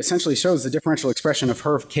essentially shows the differential expression of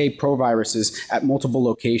HERV-K proviruses at multiple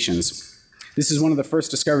locations. This is one of the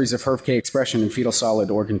first discoveries of HERV-K expression in fetal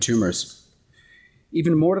solid organ tumors.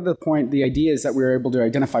 Even more to the point, the idea is that we were able to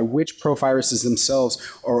identify which proviruses themselves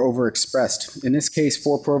are overexpressed. In this case,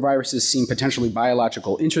 4 proviruses seem potentially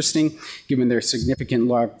biological interesting, given their significant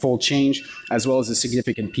log-fold change, as well as a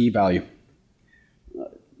significant p-value.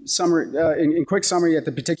 In quick summary, at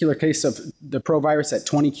the particular case of the provirus at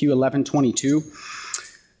 20q1122,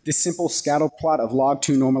 this simple scatter plot of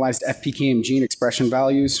log2 normalized FPKM gene expression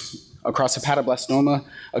values across hepatoblastoma,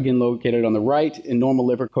 again located on the right, and normal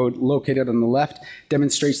liver code located on the left,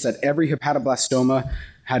 demonstrates that every hepatoblastoma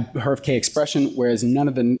had HERV-K expression, whereas none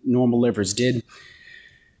of the normal livers did.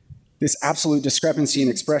 This absolute discrepancy in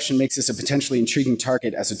expression makes this a potentially intriguing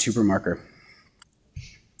target as a tumor marker.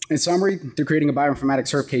 In summary, through creating a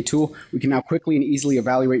bioinformatics HERV-K tool, we can now quickly and easily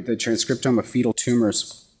evaluate the transcriptome of fetal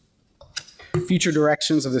tumors. Future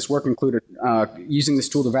directions of this work include using this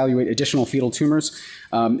tool to evaluate additional fetal tumors,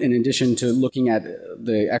 in addition to looking at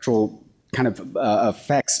the actual kind of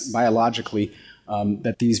effects biologically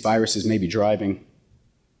that these viruses may be driving.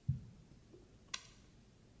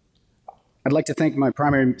 I'd like to thank my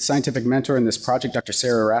primary scientific mentor in this project, Dr.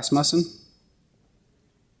 Sarah Rasmussen.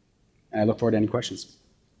 And I look forward to any questions.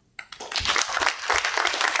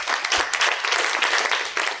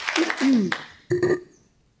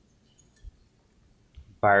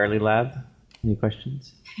 Barrie Lab, any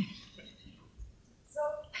questions?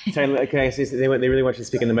 Sorry, can I say they really want you to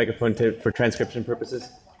speak in the microphone for transcription purposes?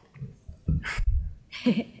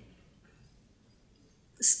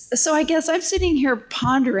 So I guess I'm sitting here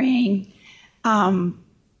pondering,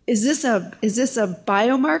 is this a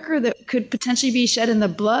biomarker that could potentially be shed in the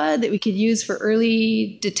blood that we could use for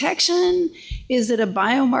early detection? Is it a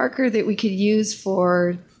biomarker that we could use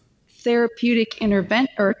for therapeutic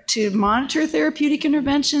intervention or to monitor therapeutic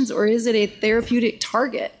interventions, or is it a therapeutic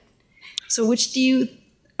target? So which do you,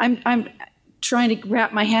 I'm trying to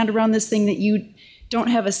wrap my hand around this thing that you don't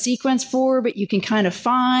have a sequence for, but you can kind of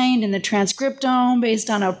find in the transcriptome based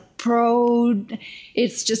on a probe.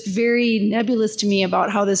 It's just very nebulous to me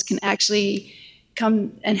about how this can actually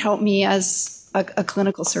come and help me as a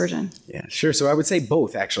clinical surgeon. Yeah, sure. So I would say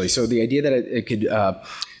both, actually. So the idea that it could,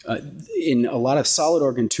 in a lot of solid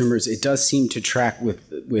organ tumors, it does seem to track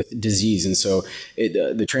with disease. And so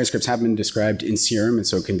the transcripts have been described in serum, and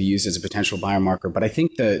so it can be used as a potential biomarker. But I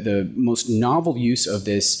think the most novel use of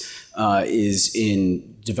this is in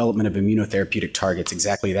development of immunotherapeutic targets,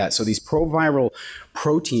 exactly that. So these proviral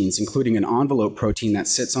proteins, including an envelope protein that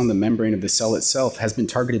sits on the membrane of the cell itself, has been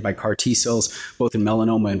targeted by CAR T cells, both in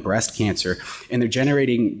melanoma and breast cancer. And they're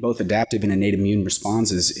generating both adaptive and innate immune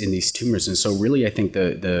responses in these tumors. And so really, I think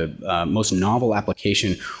the most novel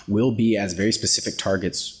application will be as very specific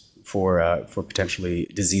targets for potentially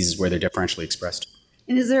diseases where they're differentially expressed.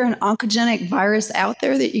 And is there an oncogenic virus out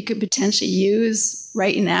there that you could potentially use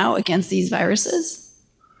right now against these viruses?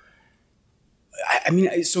 I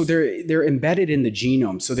mean, so they're embedded in the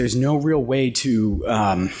genome, so there's no real way to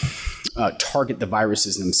target the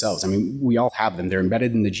viruses themselves. I mean, we all have them; they're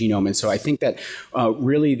embedded in the genome, and so I think that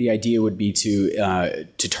really the idea would be to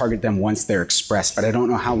target them once they're expressed. But I don't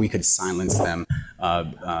know how we could silence them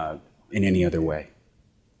in any other way.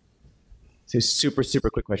 So, super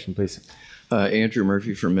quick question, please. Andrew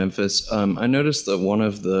Murphy from Memphis. I noticed that one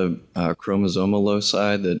of the chromosomal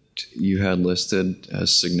loci that you had listed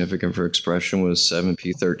as significant for expression was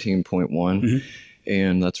 7p13.1,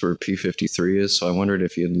 and that's where p53 is. So I wondered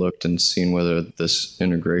if you had looked and seen whether this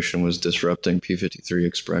integration was disrupting p53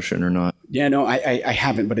 expression or not. Yeah, no, I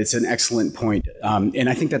haven't, but it's an excellent point. And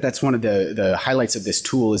I think that that's one of the highlights of this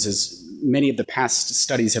tool is many of the past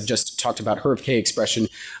studies have just talked about HERV-K expression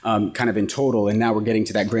kind of in total, and now we're getting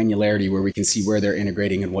to that granularity where we can see where they're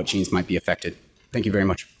integrating and what genes might be affected. Thank you very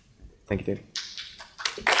much. Thank you, Dave.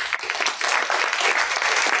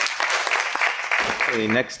 Okay,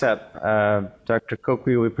 next up, Dr.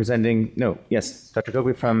 Kokwi will be presenting, Dr.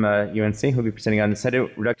 Kokwi from UNC will be presenting on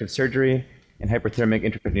cytoreductive surgery and hyperthermic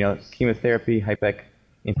intracranial chemotherapy, HIPEC,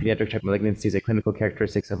 in pediatric type malignancies, a clinical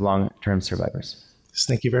characteristics of long-term survivors.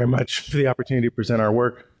 Thank you very much for the opportunity to present our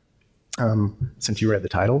work. Since you read the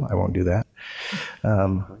title, I won't do that.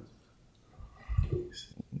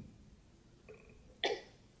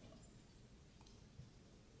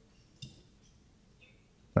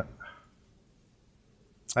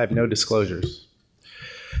 I have no disclosures.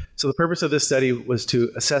 So the purpose of this study was to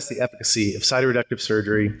assess the efficacy of cytoreductive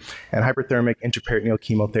surgery and hyperthermic intraperitoneal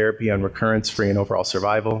chemotherapy on recurrence-free and overall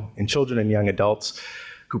survival in children and young adults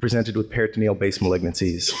who presented with peritoneal-based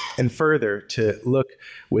malignancies, and further to look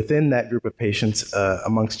within that group of patients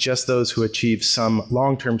amongst just those who achieved some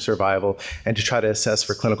long-term survival and to try to assess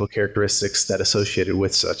for clinical characteristics that associated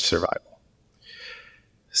with such survival.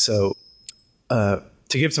 So to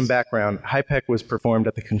give some background, HIPEC was performed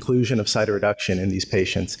at the conclusion of cytoreduction in these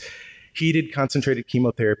patients. Heated concentrated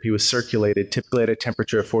chemotherapy was circulated, typically at a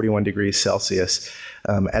temperature of 41 degrees Celsius,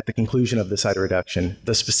 at the conclusion of the cytoreduction.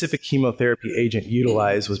 The specific chemotherapy agent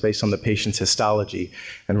utilized was based on the patient's histology,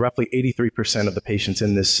 and roughly 83% of the patients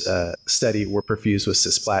in this study were perfused with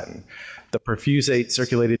cisplatin. The perfusate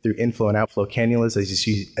circulated through inflow and outflow cannulas,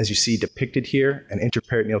 as you see depicted here. An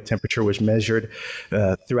intraperitoneal temperature was measured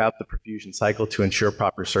throughout the perfusion cycle to ensure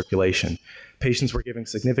proper circulation. Patients were given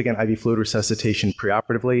significant IV fluid resuscitation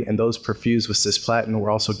preoperatively, and those perfused with cisplatin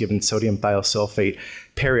were also given sodium thiosulfate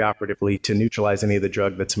perioperatively to neutralize any of the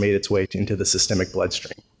drug that's made its way into the systemic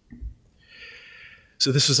bloodstream.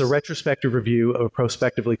 So this was a retrospective review of a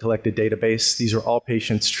prospectively collected database. These are all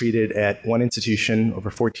patients treated at one institution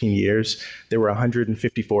over 14 years. There were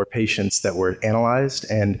 154 patients that were analyzed,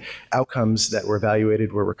 and outcomes that were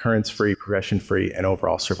evaluated were recurrence-free, progression-free, and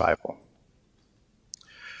overall survival.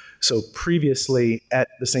 So previously at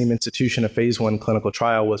the same institution, a phase 1 clinical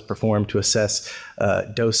trial was performed to assess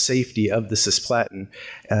dose safety of the cisplatin.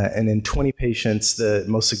 And in 20 patients, the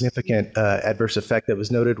most significant adverse effect that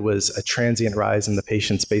was noted was a transient rise in the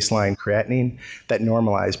patient's baseline creatinine that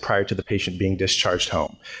normalized prior to the patient being discharged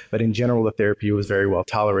home. But in general, the therapy was very well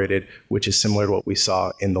tolerated, which is similar to what we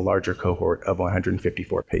saw in the larger cohort of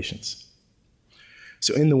 154 patients.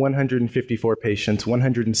 So in the 154 patients,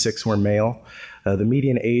 106 were male. The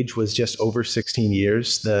median age was just over 16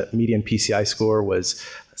 years. The median PCI score was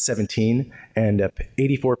 17, and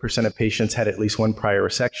 84% of patients had at least one prior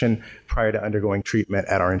resection prior to undergoing treatment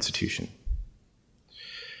at our institution.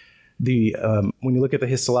 When you look at the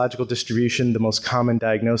histological distribution, the most common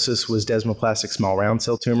diagnosis was desmoplastic small round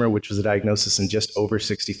cell tumor, which was a diagnosis in just over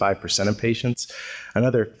 65% of patients.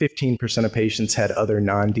 Another 15% of patients had other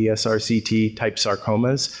non-DSRCT type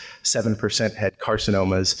sarcomas, 7% had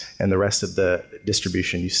carcinomas, and the rest of the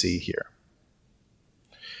distribution you see here.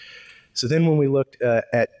 So then when we looked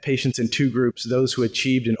at patients in two groups, those who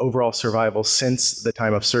achieved an overall survival since the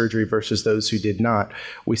time of surgery versus those who did not,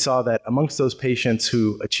 we saw that amongst those patients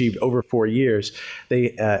who achieved over 4 years,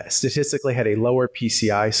 they statistically had a lower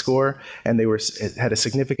PCI score, and they had a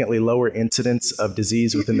significantly lower incidence of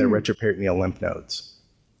disease within their retroperitoneal lymph nodes.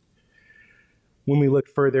 When we looked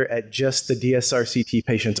further at just the DSRCT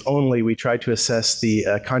patients only, we tried to assess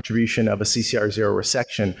the contribution of a CCR0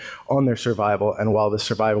 resection on their survival, and while the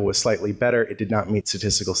survival was slightly better, it did not meet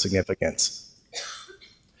statistical significance.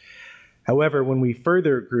 However, when we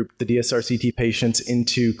further grouped the DSRCT patients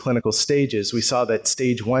into clinical stages, we saw that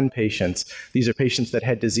stage 1 patients, these are patients that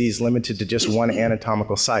had disease limited to just one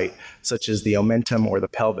anatomical site, such as the omentum or the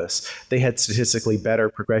pelvis. They had statistically better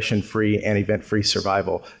progression-free and event-free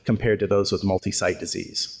survival compared to those with multi-site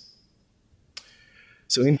disease.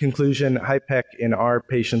 So in conclusion, HIPEC in our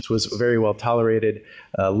patients was very well tolerated.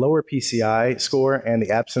 Lower PCI score and the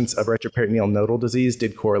absence of retroperitoneal nodal disease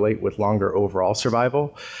did correlate with longer overall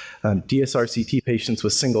survival. DSRCT patients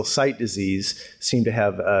with single-site disease seem to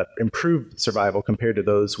have improved survival compared to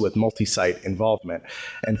those with multi-site involvement.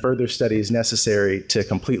 And further study is necessary to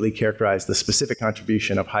completely characterize the specific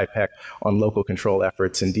contribution of HIPEC on local control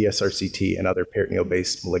efforts in DSRCT and other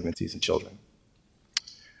peritoneal-based malignancies in children.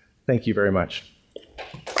 Thank you very much.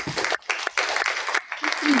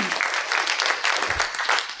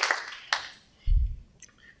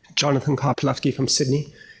 Jonathan Karpolowski from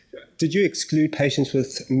Sydney. Did you exclude patients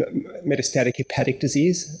with metastatic hepatic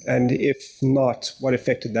disease? And if not, what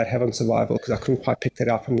effect did that have on survival? Because I couldn't quite pick that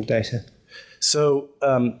out from the data. So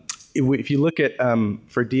if you look at,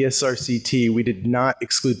 for DSRCT, we did not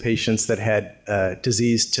exclude patients that had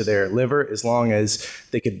disease to their liver as long as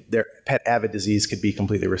their PET avid disease could be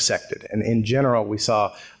completely resected. And in general, we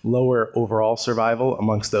saw lower overall survival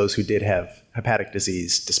amongst those who did have hepatic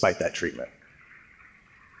disease despite that treatment.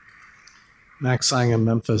 Max Sang in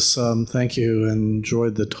Memphis. Thank you.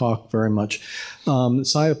 Enjoyed the talk very much.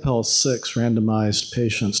 SIOPEL 6 randomized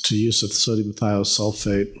patients to use of sodium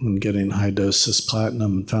thiosulfate when getting high-dose cisplatin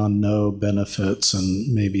and found no benefits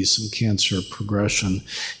and maybe some cancer progression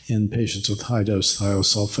in patients with high-dose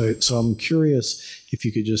thiosulfate. So I'm curious if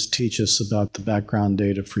you could just teach us about the background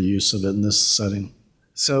data for use of it in this setting.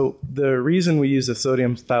 So the reason we use the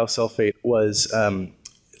sodium thiosulfate was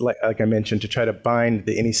like I mentioned, to try to bind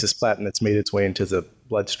the any cisplatin that's made its way into the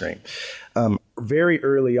bloodstream. Very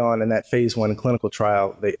early on in that phase 1 clinical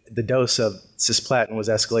trial, the dose of cisplatin was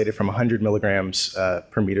escalated from 100 milligrams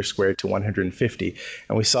per meter squared to 150,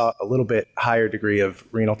 and we saw a little bit higher degree of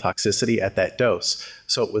renal toxicity at that dose.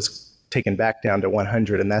 So it was taken back down to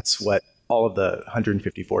 100, and that's what all of the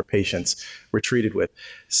 154 patients were treated with.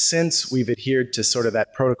 Since we've adhered to sort of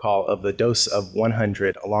that protocol of the dose of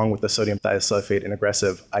 100 along with the sodium thiosulfate and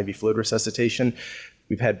aggressive IV fluid resuscitation,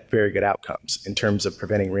 we've had very good outcomes in terms of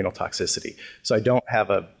preventing renal toxicity. So I don't have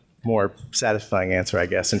a more satisfying answer, I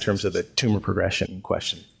guess, in terms of the tumor progression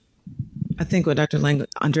question. I think what Dr. Langen,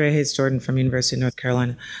 Andrea Hayes-Jordan from University of North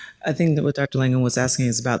Carolina, I think that what Dr. Langen was asking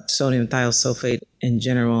is about sodium thiosulfate in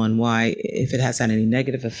general and why, if it has had any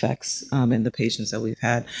negative effects in the patients that we've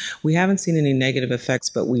had. We haven't seen any negative effects,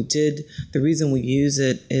 but we did, the reason we use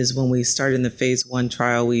it is when we started in the phase 1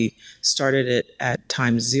 trial, we started it at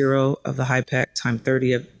time 0 of the HIPEC, time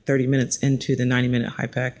 30 minutes into the 90-minute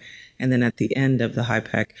HIPEC, and then at the end of the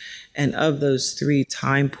HIPEC. And of those 3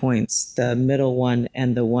 time points, the middle one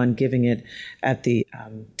and the one giving it at the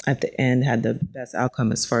end had the best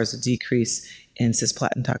outcome as far as a decrease in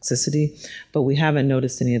cisplatin toxicity. But we haven't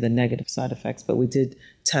noticed any of the negative side effects, but we did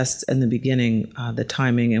test in the beginning the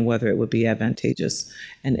timing and whether it would be advantageous.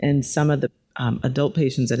 And in some of the adult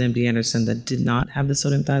patients at MD Anderson that did not have the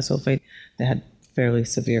sodium thiosulfate, they had fairly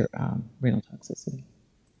severe renal toxicity.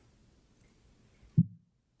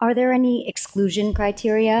 Are there any exclusion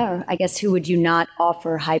criteria, or I guess who would you not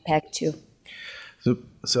offer HIPEC to?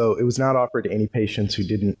 So it was not offered to any patients who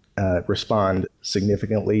didn't respond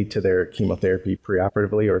significantly to their chemotherapy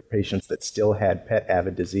preoperatively, or patients that still had PET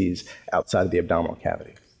avid disease outside of the abdominal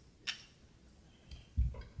cavity.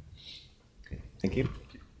 Thank you.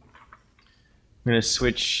 I'm going to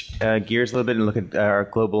switch gears a little bit and look at our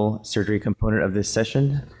global surgery component of this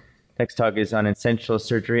session. Next talk is on essential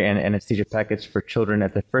surgery and anesthesia package for children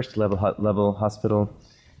at the first level hospital.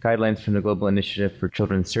 Guidelines from the Global Initiative for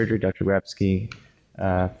Children's Surgery, Dr. Grabsky,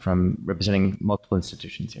 from representing multiple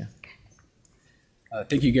institutions here.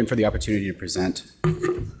 Thank you again for the opportunity to present.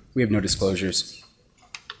 We have no disclosures.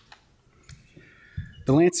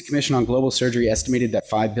 The Lancet Commission on Global Surgery estimated that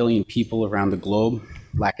 5 billion people around the globe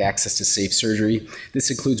lack access to safe surgery. This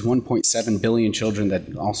includes 1.7 billion children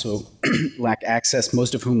that also lack access,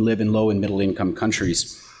 most of whom live in low and middle income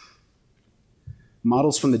countries.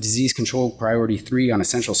 Models from the Disease Control Priority 3 on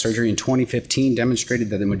essential surgery in 2015 demonstrated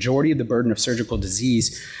that the majority of the burden of surgical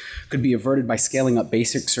disease could be averted by scaling up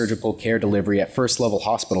basic surgical care delivery at first level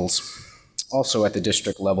hospitals, also at the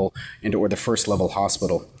district level and or the first level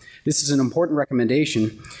hospital. This is an important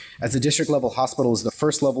recommendation as the district level hospital is the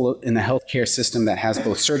first level in the healthcare system that has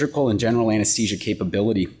both surgical and general anesthesia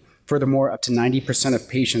capability. Furthermore, up to 90% of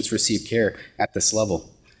patients receive care at this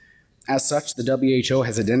level. As such, the WHO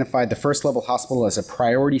has identified the first level hospital as a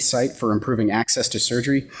priority site for improving access to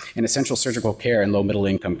surgery and essential surgical care in low middle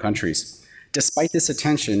income countries. Despite this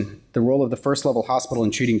attention, the role of the first level hospital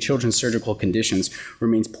in treating children's surgical conditions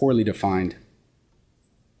remains poorly defined.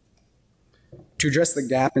 To address the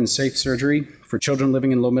gap in safe surgery for children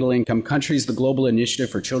living in low middle income countries, the Global Initiative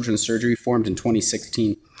for Children's Surgery formed in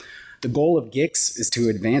 2016. The goal of GICS is to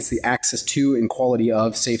advance the access to and quality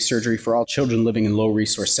of safe surgery for all children living in low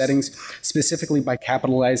resource settings, specifically by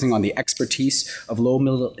capitalizing on the expertise of low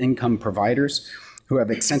middle income providers who have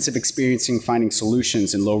extensive experience in finding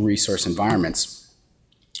solutions in low resource environments.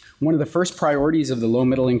 One of the first priorities of the low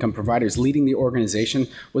middle income providers leading the organization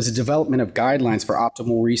was the development of guidelines for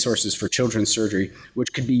optimal resources for children's surgery,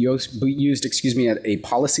 which could be used at a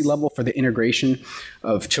policy level for the integration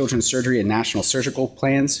of children's surgery and national surgical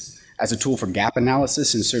plans, as a tool for gap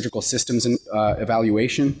analysis in surgical systems and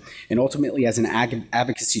evaluation, and ultimately as an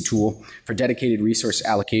advocacy tool for dedicated resource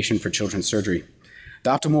allocation for children's surgery. The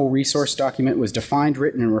optimal resource document was defined,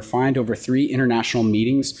 written, and refined over 3 international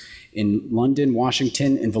meetings in London,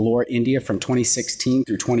 Washington, and Vellore, India from 2016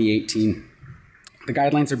 through 2018. The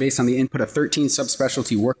guidelines are based on the input of 13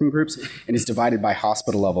 subspecialty working groups and is divided by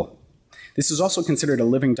hospital level. This is also considered a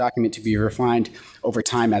living document to be refined over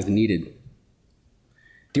time as needed.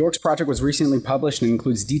 The ORCS project was recently published and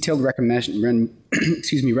includes detailed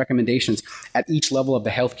recommendations at each level of the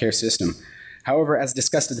healthcare system. However, as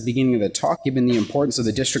discussed at the beginning of the talk, given the importance of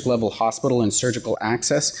the district-level hospital and surgical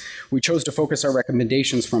access, we chose to focus our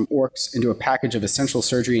recommendations from ORCS into a package of essential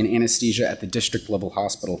surgery and anesthesia at the district-level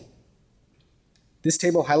hospital. This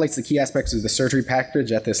table highlights the key aspects of the surgery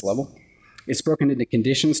package at this level. It's broken into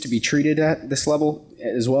conditions to be treated at this level,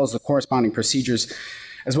 as well as the corresponding procedures,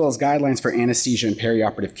 as well as guidelines for anesthesia and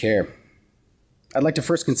perioperative care. I'd like to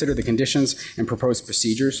first consider the conditions and proposed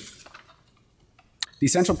procedures. The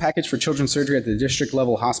essential package for children's surgery at the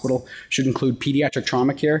district-level hospital should include pediatric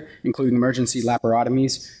trauma care, including emergency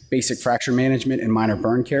laparotomies, basic fracture management, and minor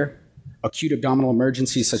burn care, acute abdominal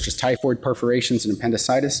emergencies such as typhoid, perforations, and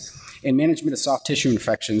appendicitis, and management of soft tissue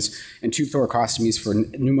infections and tube thoracostomies for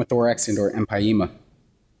pneumothorax and/or empyema.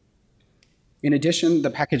 In addition, the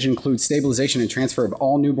package includes stabilization and transfer of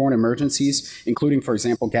all newborn emergencies, including, for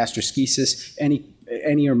example, gastroschisis,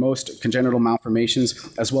 any or most congenital malformations,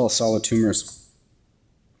 as well as solid tumors.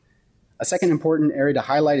 A second important area to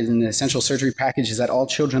highlight in the essential surgery package is that all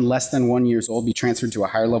children less than 1 year old be transferred to a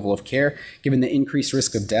higher level of care, given the increased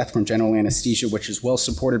risk of death from general anesthesia, which is well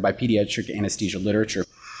supported by pediatric anesthesia literature.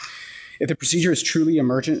 If the procedure is truly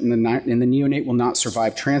emergent and the neonate will not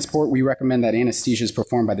survive transport, we recommend that anesthesia is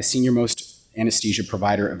performed by the senior-most anesthesia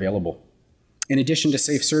provider available. In addition to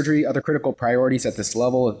safe surgery, other critical priorities at this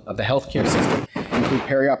level of the healthcare system include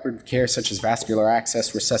perioperative care such as vascular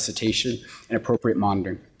access, resuscitation, and appropriate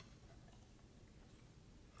monitoring.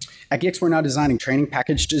 At GICS, we're now designing training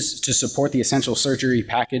packages to support the essential surgery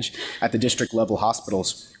package at the district level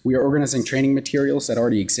hospitals. We are organizing training materials that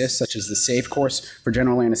already exist, such as the SAFE course for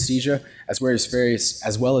general anesthesia, as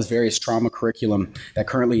well as various trauma curriculum that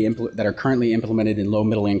are currently implemented in low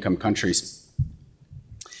middle income countries.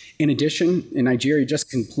 In addition, in Nigeria just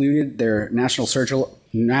concluded their National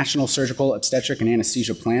Surgical Obstetric and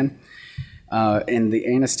Anesthesia Plan. And the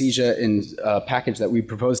anesthesia package that we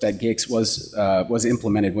proposed at GICS was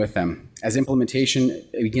implemented with them. As implementation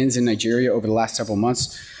begins in Nigeria over the last several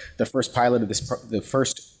months, the first pilot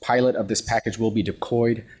of this package will be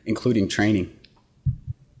deployed, including training.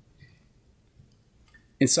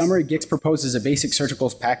 In summary, GICS proposes a basic surgical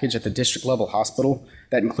package at the district level hospital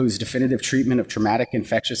that includes definitive treatment of traumatic,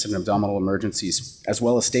 infectious, and abdominal emergencies, as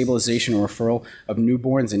well as stabilization or referral of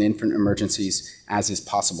newborns and infant emergencies as is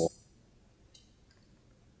possible.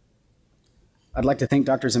 I'd like to thank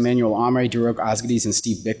Drs. Emmanuel Amoury, Durok Asgades, and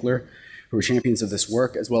Steve Bickler, who are champions of this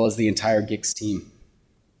work, as well as the entire GICS team.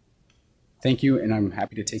 Thank you, and I'm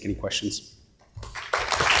happy to take any questions.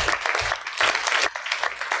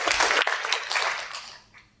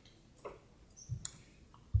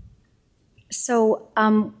 So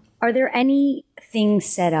are there any things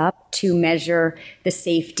set up to measure the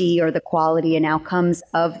safety or the quality and outcomes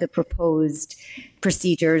of the proposed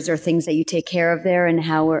procedures or things that you take care of there, and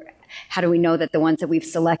how do we know that the ones that we've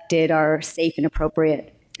selected are safe and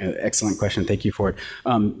appropriate? Excellent question. Thank you for it.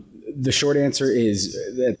 The short answer is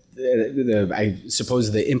that I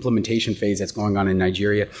suppose the implementation phase that's going on in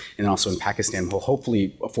Nigeria and also in Pakistan will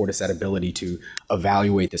hopefully afford us that ability to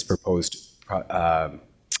evaluate this proposed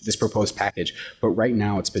package. But right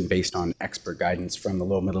now it's been based on expert guidance from the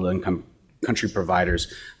low middle income country providers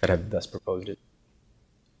that have thus proposed it.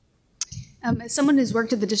 As someone who's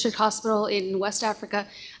worked at the district hospital in West Africa,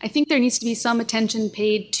 I think there needs to be some attention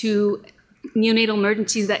paid to neonatal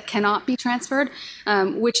emergencies that cannot be transferred,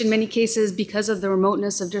 which in many cases, because of the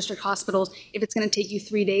remoteness of district hospitals, if it's going to take you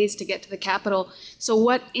 3 days to get to the capital. So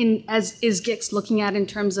what is GICS looking at in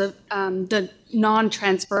terms of the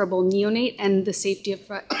non-transferable neonate and the safety of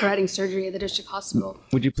providing surgery at the district hospital?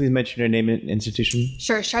 Would you please mention your name and institution?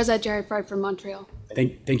 Sure, Sharzad Jarifard from Montreal.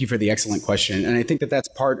 Thank you for the excellent question. And I think that that's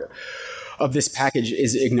part of this package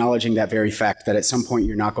is acknowledging that very fact that at some point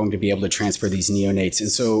you're not going to be able to transfer these neonates. And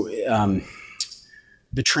so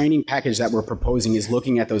the training package that we're proposing is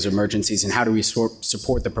looking at those emergencies and how do we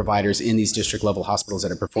support the providers in these district level hospitals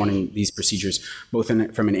that are performing these procedures, both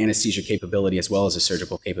from an anesthesia capability as well as a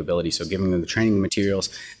surgical capability. So giving them the training materials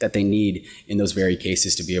that they need in those very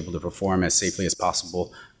cases to be able to perform as safely as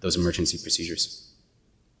possible those emergency procedures.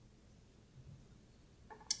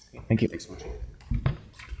 Thank you. Thanks so much.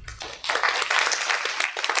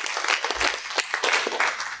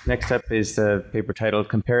 Next up is the paper titled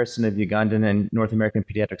Comparison of Ugandan and North American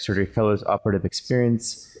Pediatric Surgery Fellows' Operative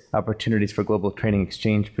Experience, Opportunities for Global Training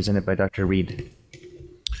Exchange, presented by Dr. Reed.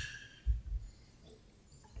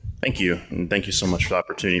 Thank you, and thank you so much for the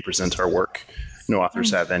opportunity to present our work. No authors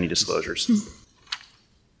have any disclosures.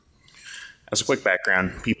 As a quick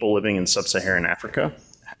background, people living in sub-Saharan Africa,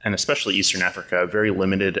 and especially Eastern Africa, have very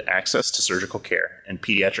limited access to surgical care, and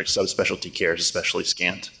pediatric subspecialty care is especially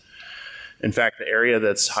scant. In fact, the area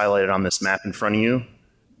that's highlighted on this map in front of you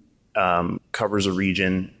covers a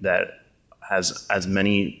region that has as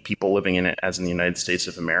many people living in it as in the United States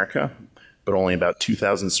of America, but only about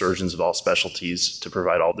 2,000 surgeons of all specialties to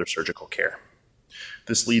provide all their surgical care.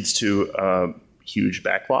 This leads to a huge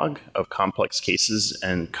backlog of complex cases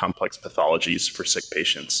and complex pathologies for sick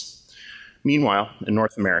patients. Meanwhile, in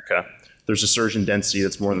North America, there's a surgeon density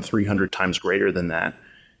that's more than 300 times greater than that.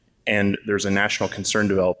 And there's a national concern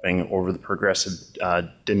developing over the progressive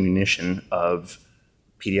diminution of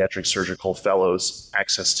pediatric surgical fellows'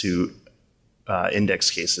 access to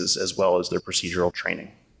index cases as well as their procedural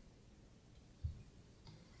training.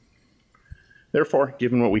 Therefore,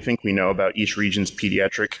 given what we think we know about each region's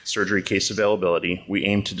pediatric surgery case availability, we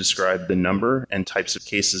aim to describe the number and types of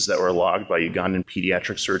cases that were logged by Ugandan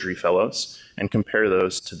pediatric surgery fellows and compare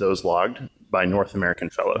those to those logged by North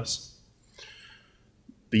American fellows.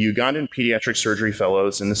 The Ugandan pediatric surgery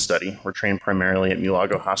fellows in this study were trained primarily at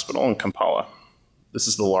Mulago Hospital in Kampala. This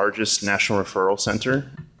is the largest national referral center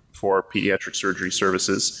for pediatric surgery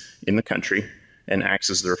services in the country and acts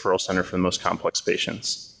as the referral center for the most complex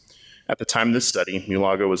patients. At the time of this study,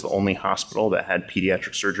 Mulago was the only hospital that had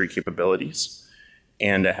pediatric surgery capabilities,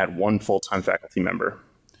 and it had one full-time faculty member.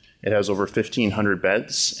 It has over 1,500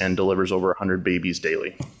 beds and delivers over 100 babies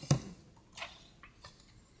daily.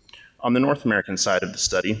 On the North American side of the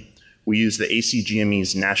study, we used the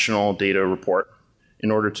ACGME's National Data Report in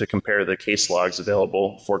order to compare the case logs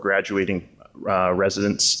available for graduating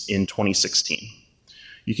residents in 2016.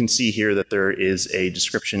 You can see here that there is a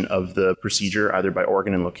description of the procedure either by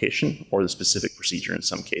organ and location or the specific procedure in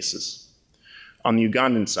some cases. On the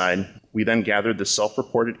Ugandan side, we then gathered the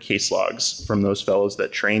self-reported case logs from those fellows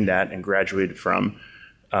that trained at and graduated from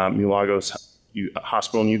Mulago's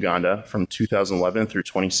hospital in Uganda from 2011 through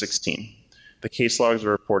 2016. The case logs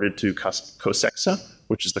are reported to COSEXA,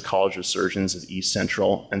 which is the College of Surgeons of East,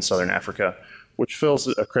 Central, and Southern Africa, which fills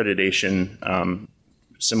accreditation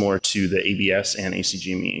similar to the ABS and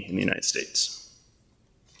ACGME in the United States.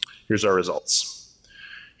 Here's our results.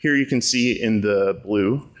 Here you can see in the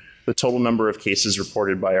blue the total number of cases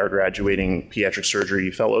reported by our graduating pediatric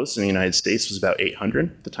surgery fellows in the United States was about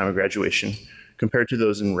 800 at the time of graduation, compared to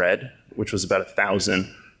those in red, which was about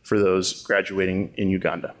 1,000 for those graduating in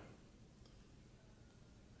Uganda.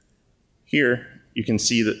 Here, you can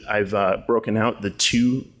see that I've broken out the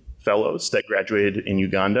 2 fellows that graduated in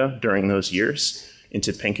Uganda during those years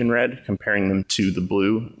into pink and red, comparing them to the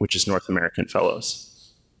blue, which is North American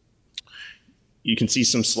fellows. You can see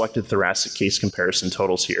some selected thoracic case comparison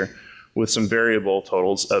totals here with some variable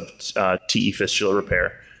totals of TE fistula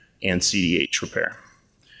repair and CDH repair.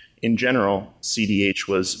 In general, CDH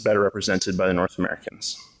was better represented by the North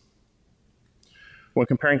Americans. When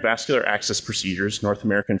comparing vascular access procedures, North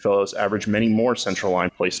American fellows average many more central line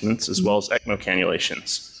placements as well as ECMO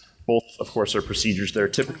cannulations. Both, of course, are procedures that are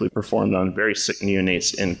typically performed on very sick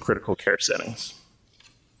neonates in critical care settings.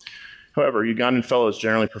 However, Ugandan fellows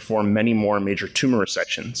generally perform many more major tumor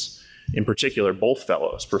resections. In particular, both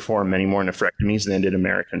fellows perform many more nephrectomies than did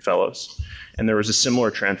American fellows, and there was a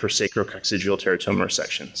similar trend for sacrococcygeal teratoma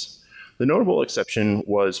resections. The notable exception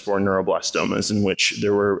was for neuroblastomas, in which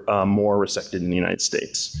there were more resected in the United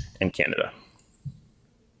States and Canada.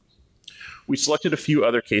 We selected a few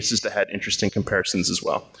other cases that had interesting comparisons as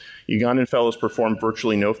well. Ugandan fellows performed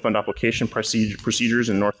virtually no fundoplication procedures,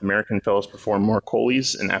 and North American fellows performed more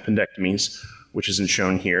choles and appendectomies, which isn't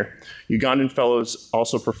shown here. Ugandan fellows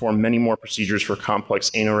also performed many more procedures for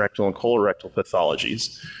complex anorectal and colorectal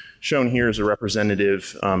pathologies. Shown here is a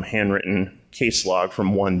representative handwritten case log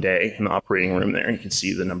from one day in the operating room there. You can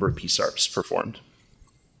see the number of PSARPs performed.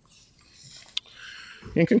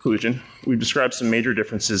 In conclusion, we've described some major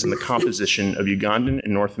differences in the composition of Ugandan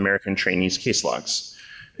and North American trainees' case logs.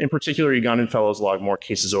 In particular, Ugandan fellows log more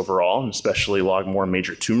cases overall, and especially log more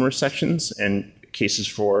major tumor resections and cases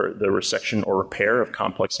for the resection or repair of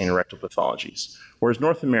complex anorectal pathologies, whereas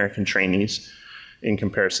North American trainees, in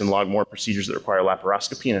comparison, log more procedures that require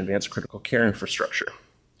laparoscopy and advanced critical care infrastructure.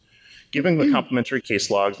 Given the complementary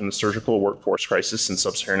case logs in the surgical workforce crisis in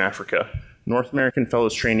sub-Saharan Africa, North American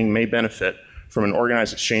fellows training may benefit from an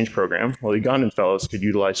organized exchange program, while Ugandan fellows could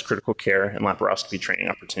utilize critical care and laparoscopy training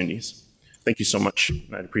opportunities. Thank you so much,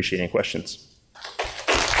 and I'd appreciate any questions.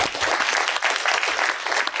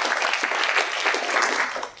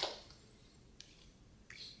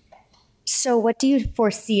 So what do you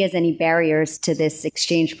foresee as any barriers to this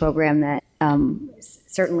exchange program that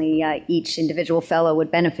certainly each individual fellow would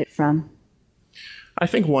benefit from? I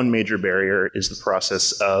think one major barrier is the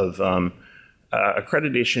process of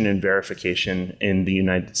accreditation and verification in the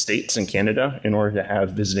United States and Canada in order to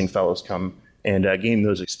have visiting fellows come and gain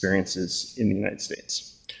those experiences in the United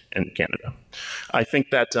States and Canada. I think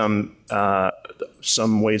that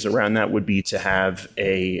some ways around that would be to have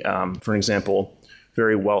a, for example,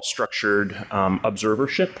 very well-structured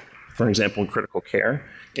observership, for example, in critical care,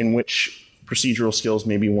 in which procedural skills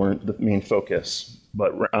maybe weren't the main focus,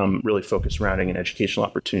 but really focused rounding and educational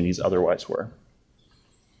opportunities otherwise were.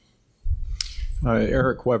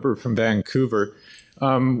 Eric Weber from Vancouver.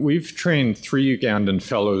 We've trained 3 Ugandan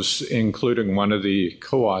fellows, including one of the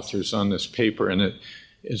co-authors on this paper, and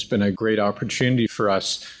it's been a great opportunity for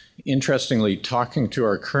us. Interestingly, talking to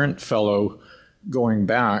our current fellow, going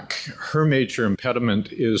back, her major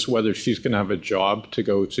impediment is whether she's going to have a job to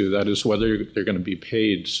go to, that is, whether they're going to be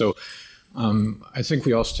paid. So I think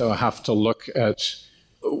we also have to look at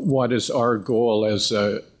what is our goal as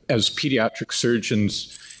pediatric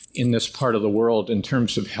surgeons in this part of the world in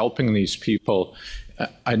terms of helping these people.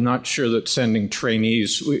 I'm not sure that sending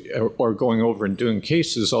trainees or going over and doing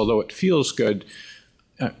cases, although it feels good,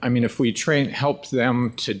 I mean, if we help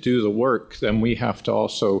them to do the work, then we have to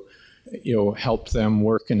also, help them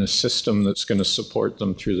work in a system that's going to support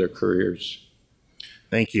them through their careers.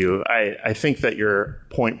 Thank you. I think that your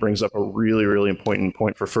point brings up a really, really important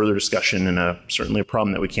point for further discussion, and certainly a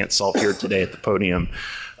problem that we can't solve here today at the podium.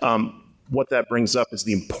 What that brings up is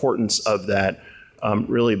the importance of that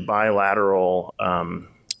really bilateral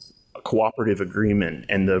cooperative agreement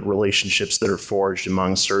and the relationships that are forged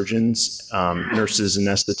among surgeons, nurses,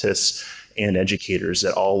 anesthetists, and educators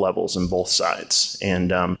at all levels and both sides.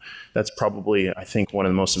 And that's probably, I think, one of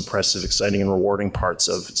the most impressive, exciting, and rewarding parts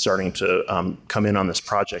of starting to come in on this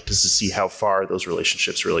project, is to see how far those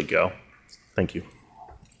relationships really go. Thank you.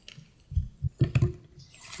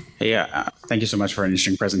 Yeah, thank you so much for an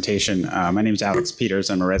interesting presentation. My name is Alex Peters.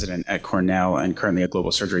 I'm a resident at Cornell and currently a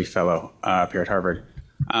global surgery fellow up here at Harvard.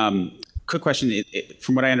 quick question.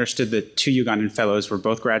 From what I understood, the 2 Ugandan fellows were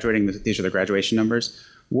both graduating. These are the graduation numbers.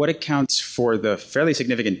 What accounts for the fairly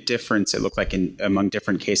significant difference, it looked like, among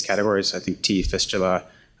different case categories? I think T, fistula,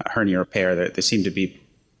 hernia repair, they seem to be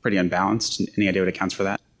pretty unbalanced. Any idea what accounts for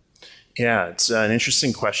that? Yeah, it's an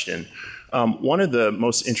interesting question. One of the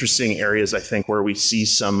most interesting areas, I think, where we see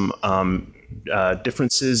some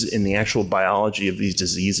differences in the actual biology of these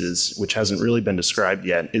diseases, which hasn't really been described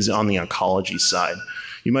yet, is on the oncology side.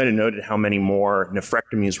 You might have noted how many more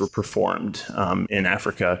nephrectomies were performed in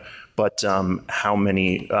Africa, but how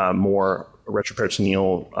many more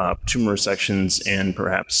retroperitoneal tumor resections and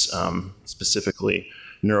perhaps specifically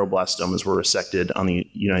neuroblastomas were resected on the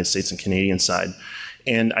United States and Canadian side.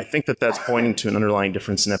 And I think that that's pointing to an underlying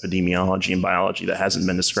difference in epidemiology and biology that hasn't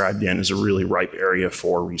been described yet and is a really ripe area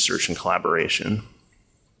for research and collaboration.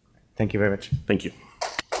 Thank you very much. Thank you.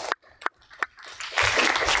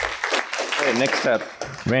 Okay, next up,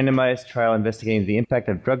 randomized trial investigating the impact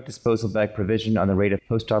of drug disposal bag provision on the rate of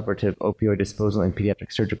postoperative opioid disposal in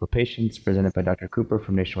pediatric surgical patients, presented by Dr. Cooper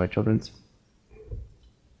from Nationwide Children's.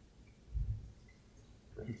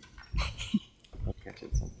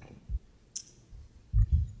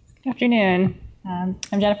 Good afternoon. I'm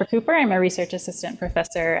Jennifer Cooper. I'm a research assistant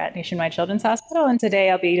professor at Nationwide Children's Hospital, and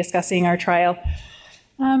today I'll be discussing our trial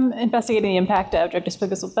investigating the impact of drug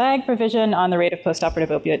disposal bag provision on the rate of postoperative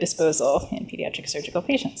opioid disposal in pediatric surgical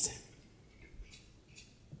patients.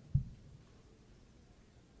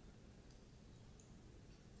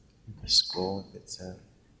 School, it's a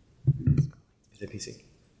PC.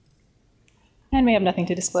 And we have nothing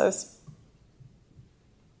to disclose.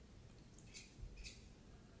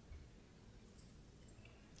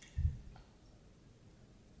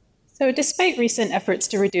 So despite recent efforts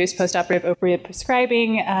to reduce postoperative opioid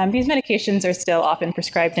prescribing, these medications are still often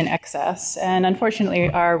prescribed in excess and unfortunately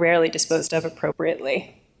are rarely disposed of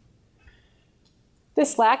appropriately.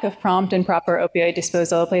 This lack of prompt and proper opioid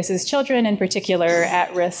disposal places children in particular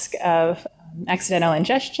at risk of accidental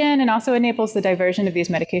ingestion and also enables the diversion of these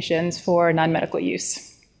medications for non-medical use.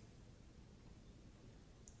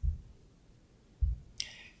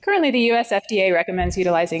 Currently, the US FDA recommends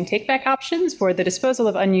utilizing take-back options for the disposal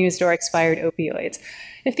of unused or expired opioids.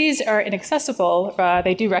 If these are inaccessible,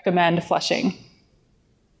 they do recommend flushing.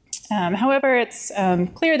 However, it's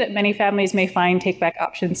clear that many families may find take-back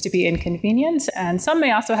options to be inconvenient, and some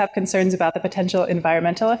may also have concerns about the potential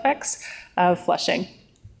environmental effects of flushing.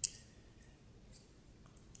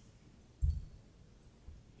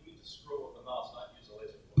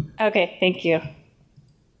 Okay, thank you.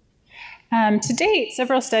 To date,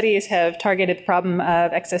 several studies have targeted the problem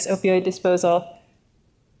of excess opioid disposal.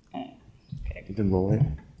 Okay. You can roll it.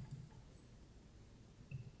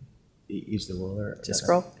 Use the roller. Just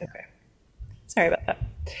scroll? Okay. Sorry about that.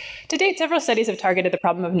 To date, several studies have targeted the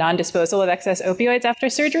problem of non-disposal of excess opioids after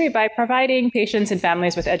surgery by providing patients and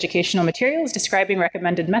families with educational materials describing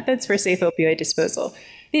recommended methods for safe opioid disposal.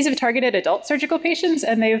 These have targeted adult surgical patients,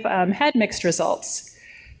 and they've had mixed results.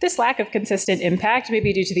 This lack of consistent impact may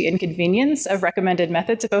be due to the inconvenience of recommended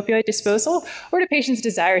methods of opioid disposal or to patients'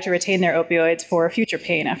 desire to retain their opioids for future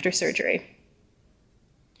pain after surgery.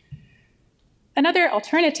 Another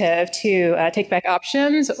alternative to take-back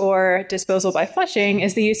options or disposal by flushing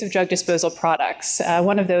is the use of drug disposal products.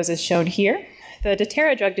 One of those is shown here. The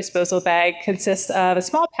doTERRA drug disposal bag consists of a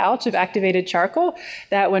small pouch of activated charcoal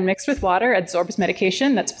that, when mixed with water, absorbs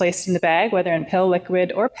medication that's placed in the bag, whether in pill,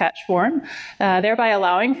 liquid, or patch form, thereby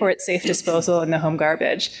allowing for its safe disposal in the home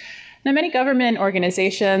garbage. Now, many government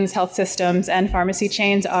organizations, health systems, and pharmacy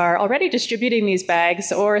chains are already distributing these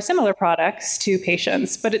bags or similar products to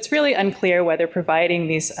patients, but it's really unclear whether providing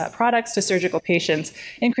these products to surgical patients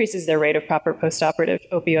increases their rate of proper postoperative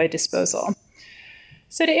opioid disposal.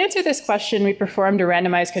 So to answer this question, we performed a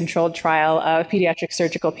randomized controlled trial of pediatric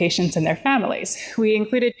surgical patients and their families. We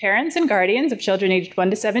included parents and guardians of children aged 1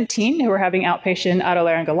 to 17 who were having outpatient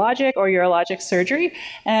otolaryngologic or urologic surgery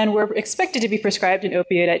and were expected to be prescribed an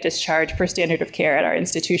opioid at discharge per standard of care at our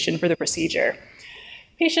institution for the procedure.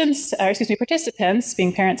 Participants,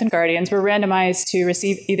 being parents and guardians, were randomized to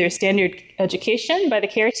receive either standard education by the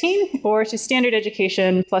care team or to standard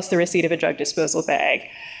education plus the receipt of a drug disposal bag.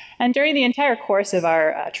 And during the entire course of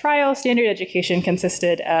our trial, standard education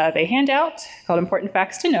consisted of a handout called Important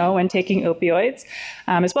Facts to Know When Taking Opioids,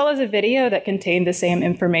 as well as a video that contained the same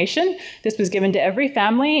information. This was given to every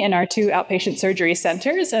family in our 2 outpatient surgery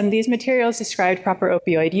centers, and these materials described proper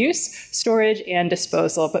opioid use, storage, and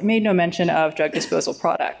disposal, but made no mention of drug disposal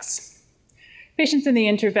products. Patients in the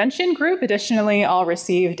intervention group additionally all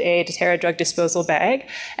received a doTERRA drug disposal bag,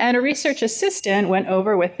 and a research assistant went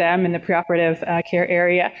over with them in the preoperative care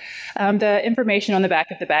area the information on the back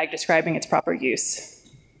of the bag describing its proper use.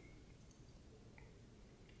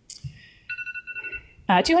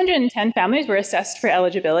 210 families were assessed for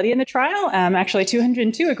eligibility in the trial. Actually,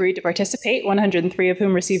 202 agreed to participate, 103 of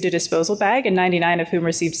whom received a disposal bag, and 99 of whom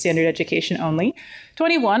received standard education only.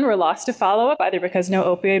 21 were lost to follow-up, either because no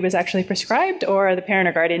opioid was actually prescribed or the parent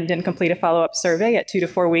or guardian didn't complete a follow-up survey at 2 to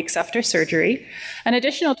 4 weeks after surgery. An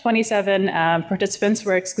additional 27 participants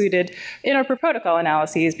were excluded in our per protocol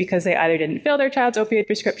analyses because they either didn't fill their child's opioid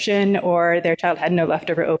prescription or their child had no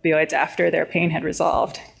leftover opioids after their pain had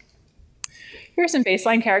resolved. Here are some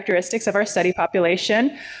baseline characteristics of our study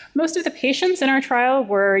population. Most of the patients in our trial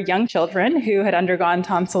were young children who had undergone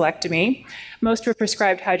tonsillectomy. Most were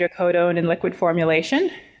prescribed hydrocodone in liquid formulation.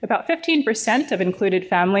 About 15% of included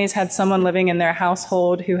families had someone living in their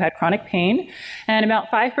household who had chronic pain, and about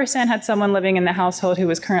 5% had someone living in the household who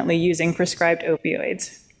was currently using prescribed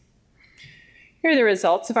opioids. Here are the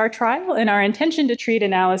results of our trial. In our intention to treat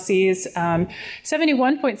analyses,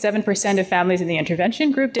 71.7% of families in the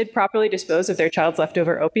intervention group did properly dispose of their child's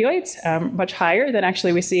leftover opioids, much higher than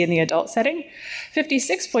actually we see in the adult setting.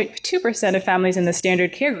 56.2% of families in the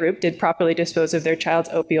standard care group did properly dispose of their child's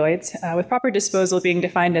opioids, with proper disposal being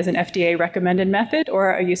defined as an FDA recommended method or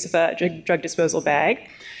a use of a drug disposal bag.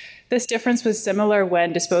 This difference was similar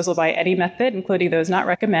when disposal by any method, including those not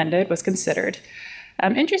recommended, was considered.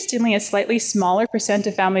 Interestingly, a slightly smaller percent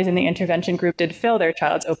of families in the intervention group did fill their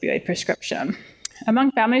child's opioid prescription.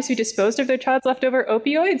 Among families who disposed of their child's leftover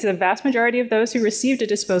opioids, the vast majority of those who received a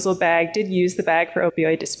disposal bag did use the bag for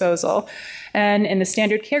opioid disposal. And in the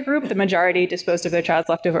standard care group, the majority disposed of their child's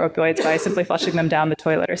leftover opioids by simply flushing them down the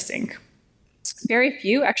toilet or sink. Very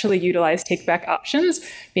few actually utilized take-back options,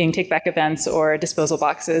 being take-back events or disposal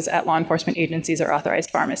boxes at law enforcement agencies or authorized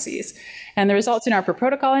pharmacies. And the results in our per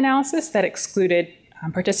protocol analysis that excluded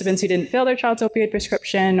participants who didn't fill their child's opioid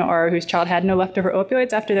prescription or whose child had no leftover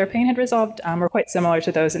opioids after their pain had resolved were quite similar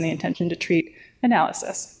to those in the intention to treat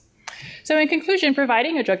analysis. So in conclusion,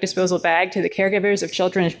 providing a drug disposal bag to the caregivers of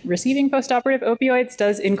children receiving postoperative opioids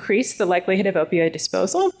does increase the likelihood of opioid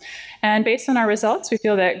disposal. And based on our results, we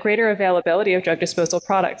feel that greater availability of drug disposal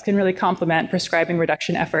products can really complement prescribing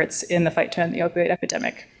reduction efforts in the fight to end the opioid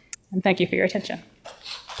epidemic. And thank you for your attention.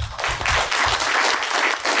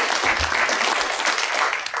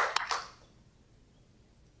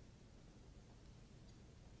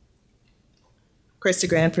 Krista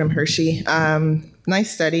Grant from Hershey.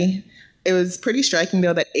 Nice study. It was pretty striking,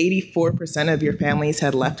 though, that 84% of your families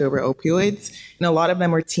had leftover opioids, and a lot of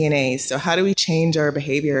them were TNAs. So how do we change our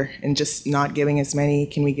behavior in just not giving as many?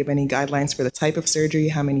 Can we give any guidelines for the type of surgery,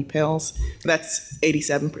 how many pills? That's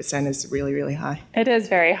 87% is really, really high. It is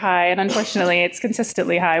very high, and unfortunately, it's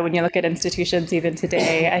consistently high when you look at institutions even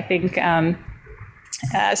today. I think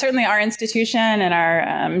certainly our institution and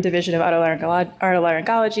our division of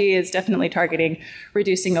otolaryngology is definitely targeting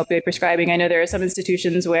reducing opioid prescribing. I know there are some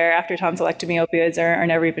institutions where after tonsillectomy, opioids are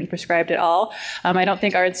never even prescribed at all. I don't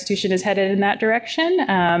think our institution is headed in that direction,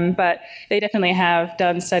 but they definitely have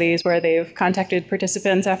done studies where they've contacted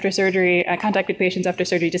participants after surgery, contacted patients after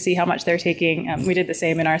surgery to see how much they're taking. We did the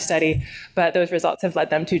same in our study, but those results have led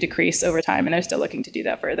them to decrease over time, and they're still looking to do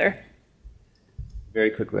that further. Very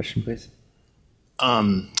quick question, please.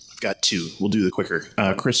 I've got two. We'll do the quicker.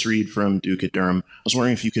 Chris Reed from Duke at Durham. I was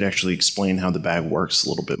wondering if you could actually explain how the bag works a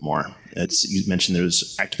little bit more. You mentioned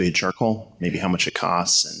there's activated charcoal, maybe how much it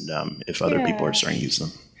costs, and if other people are starting to use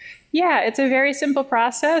them. Yeah, it's a very simple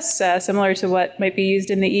process, similar to what might be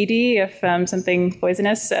used in the ED if something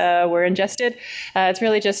poisonous were ingested. It's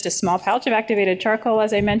really just a small pouch of activated charcoal,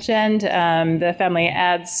 as I mentioned. The family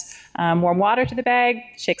adds warm water to the bag,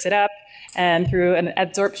 shakes it up, and through an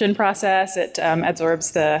adsorption process, it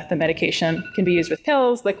adsorbs the medication. It can be used with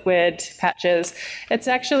pills, liquid, patches. It's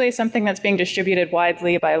actually something that's being distributed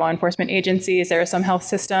widely by law enforcement agencies. There are some health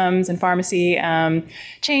systems and pharmacy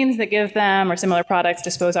chains that give them, or similar products.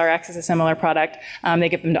 DisposeRx is a similar product. They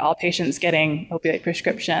give them to all patients getting opioid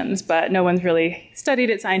prescriptions, but no one's really studied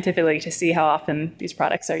it scientifically to see how often these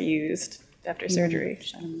products are used after surgery.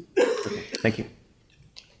 Okay, thank you.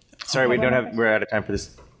 Sorry, we're out of time for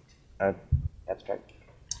this abstract.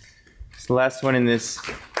 So the last one in this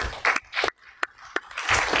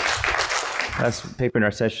last paper in our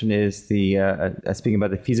session is the speaking about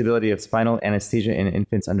the feasibility of spinal anesthesia in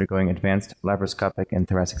infants undergoing advanced laparoscopic and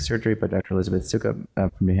thoracic surgery by Dr. Elizabeth Suka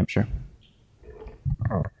from New Hampshire.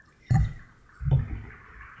 All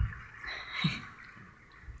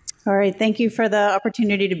right, thank you for the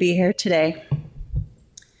opportunity to be here today.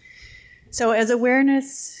 So as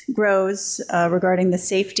awareness grows regarding the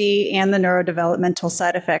safety and the neurodevelopmental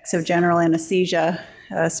side effects of general anesthesia,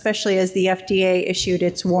 especially as the FDA issued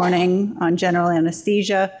its warning on general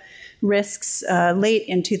anesthesia risks late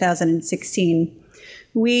in 2016,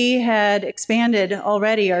 we had expanded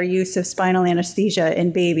already our use of spinal anesthesia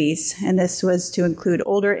in babies, and this was to include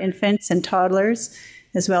older infants and toddlers,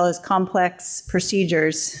 as well as complex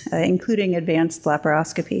procedures, including advanced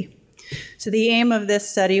laparoscopy. So the aim of this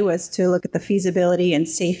study was to look at the feasibility and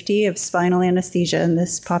safety of spinal anesthesia in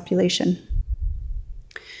this population.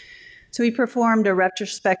 So we performed a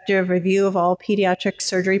retrospective review of all pediatric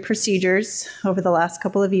surgery procedures over the last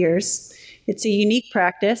couple of years. It's a unique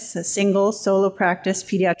practice, a single solo practice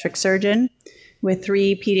pediatric surgeon with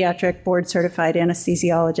 3 pediatric board-certified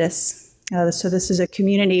anesthesiologists. So this is a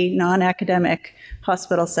community, non-academic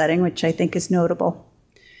hospital setting, which I think is notable.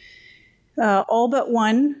 All but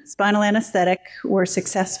one spinal anesthetic were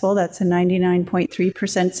successful. That's a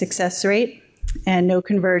 99.3% success rate, and no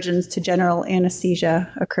conversions to general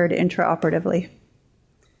anesthesia occurred intraoperatively.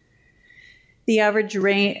 The average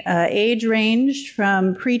age ranged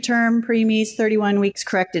from preterm, preemies, 31 weeks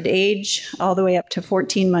corrected age, all the way up to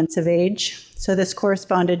 14 months of age. So this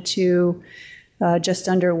corresponded to just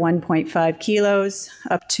under 1.5 kilos,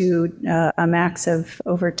 up to a max of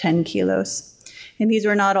over 10 kilos. And these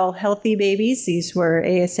were not all healthy babies. These were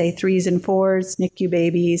ASA 3s and 4s, NICU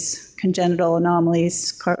babies, congenital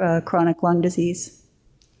anomalies, chronic lung disease.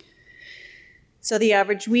 So the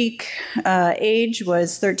average week age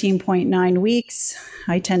was 13.9 weeks.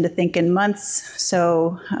 I tend to think in months,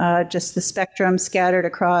 so just the spectrum scattered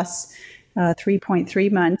across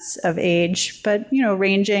 3.3 months of age, but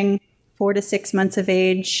ranging 4 to 6 months of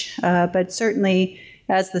age, but certainly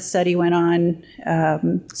as the study went on,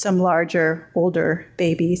 some larger, older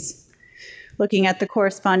babies. Looking at the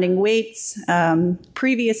corresponding weights,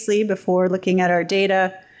 previously, before looking at our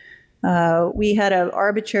data, we had an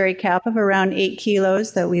arbitrary cap of around 8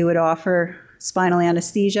 kilos that we would offer spinal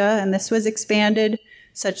anesthesia, and this was expanded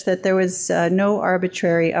such that there was no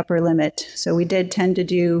arbitrary upper limit. So we did tend to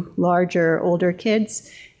do larger, older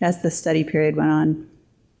kids as the study period went on.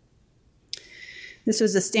 This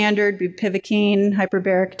was a standard bupivacaine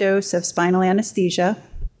hyperbaric dose of spinal anesthesia.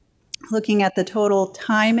 Looking at the total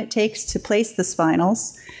time it takes to place the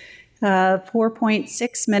spinals,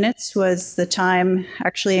 4.6 minutes was the time,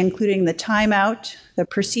 actually including the timeout, the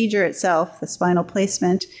procedure itself, the spinal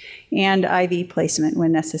placement, and IV placement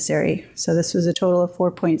when necessary. So this was a total of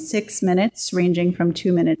 4.6 minutes, ranging from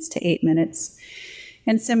 2 minutes to 8 minutes.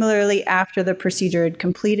 And similarly, after the procedure had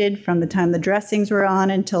completed, from the time the dressings were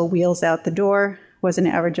on until wheels out the door, was an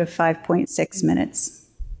average of 5.6 minutes.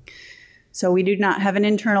 So we do not have an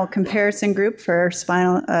internal comparison group for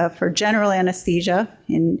general anesthesia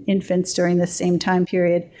in infants during the same time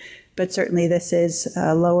period, but certainly this is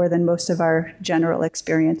lower than most of our general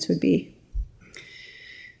experience would be.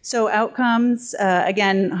 So outcomes,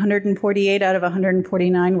 again, 148 out of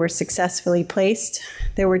 149 were successfully placed.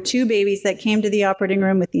 There were 2 babies that came to the operating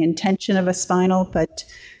room with the intention of a spinal, but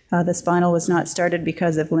the spinal was not started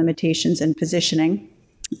because of limitations in positioning.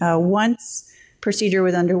 Once procedure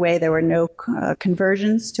was underway, there were no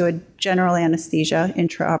conversions to a general anesthesia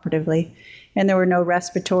intraoperatively, and there were no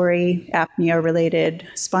respiratory, apnea-related,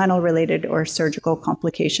 spinal-related, or surgical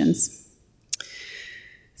complications.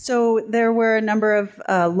 So there were a number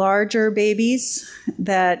of larger babies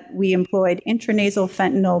that we employed intranasal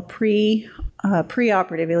fentanyl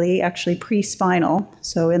preoperatively, actually pre-spinal,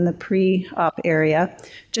 so in the pre-op area,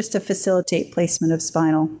 just to facilitate placement of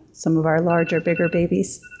spinal, some of our larger, bigger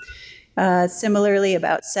babies. Similarly,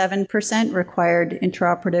 about 7% required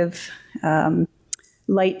intraoperative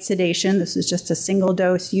light sedation. This is just a single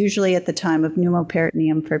dose, usually at the time of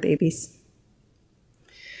pneumoperitoneum for babies.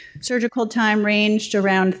 Surgical time ranged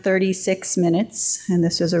around 36 minutes, and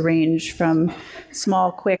this was a range from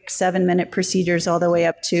small, quick 7-minute procedures all the way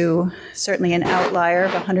up to certainly an outlier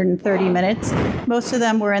of 130 minutes. Most of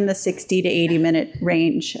them were in the 60 to 80-minute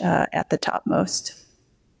range at the topmost.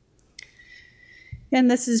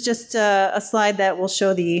 And this is just a slide that will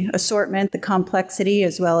show the assortment, the complexity,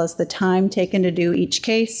 as well as the time taken to do each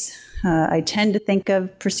case. I tend to think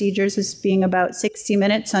of procedures as being about 60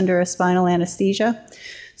 minutes under a spinal anesthesia.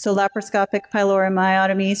 So laparoscopic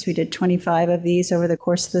pyloromyotomies, we did 25 of these over the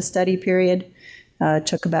course of the study period.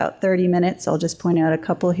 Took about 30 minutes. I'll just point out a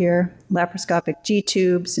couple here. Laparoscopic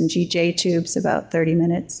G-tubes and GJ tubes, about 30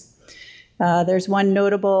 minutes. There's one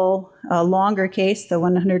notable longer case. The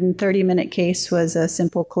 130-minute case was a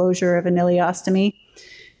simple closure of an ileostomy.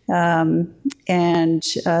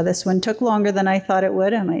 This one took longer than I thought it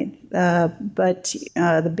would, but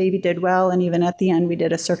the baby did well, and even at the end, we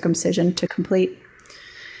did a circumcision to complete.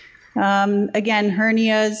 Again,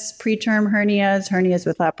 hernias, preterm hernias, hernias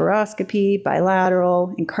with laparoscopy,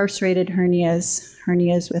 bilateral, incarcerated hernias,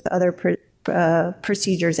 hernias with other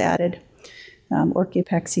procedures added,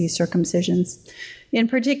 orchiopexy, circumcisions. In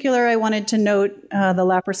particular, I wanted to note the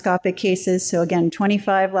laparoscopic cases. So again,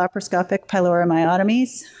 25 laparoscopic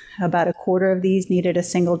pyloromyotomies. About a quarter of these needed a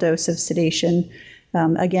single dose of sedation.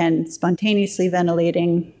 Again, spontaneously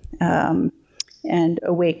ventilating and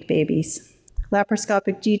awake babies.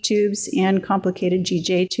 Laparoscopic G-tubes and complicated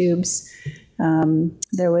GJ tubes.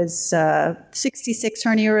 There was 66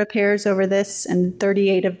 hernia repairs over this, and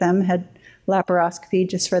 38 of them had laparoscopy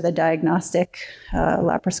just for the diagnostic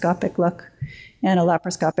laparoscopic look, and a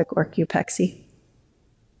laparoscopic orchiopexy.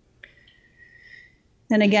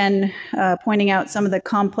 And again, pointing out some of the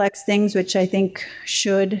complex things which I think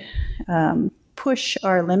should push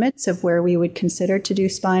our limits of where we would consider to do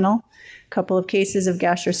spinal. A couple of cases of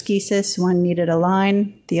gastroschisis. One needed a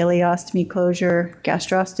line, the ileostomy closure,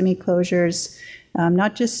 gastrostomy closures,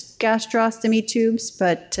 not just gastrostomy tubes,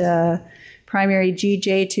 but primary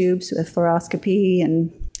GJ tubes with fluoroscopy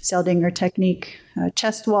and Seldinger technique,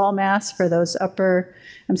 chest wall mass for those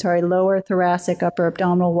lower thoracic, upper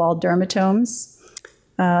abdominal wall dermatomes,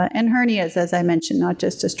 and hernias, as I mentioned, not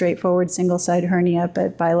just a straightforward single-side hernia,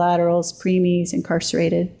 but bilaterals, preemies,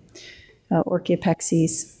 incarcerated,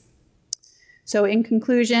 orchiopexies. So in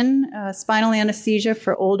conclusion, spinal anesthesia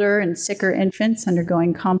for older and sicker infants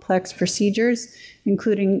undergoing complex procedures,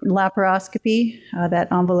 including laparoscopy,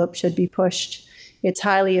 that envelope should be pushed. It's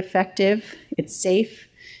highly effective, it's safe,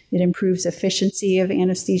 it improves efficiency of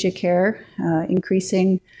anesthesia care,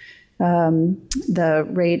 increasing the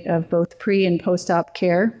rate of both pre- and post-op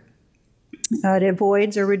care. It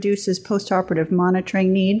avoids or reduces post-operative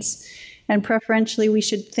monitoring needs. And preferentially, we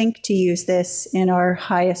should think to use this in our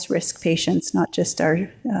highest risk patients, not just our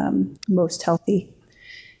most healthy.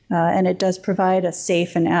 And it does provide a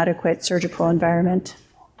safe and adequate surgical environment.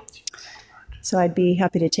 So I'd be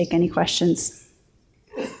happy to take any questions.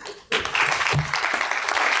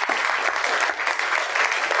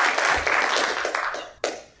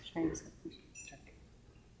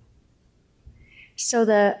 So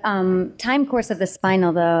the time course of the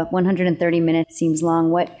spinal, the 130 minutes seems long.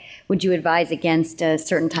 What would you advise against a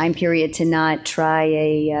certain time period to not try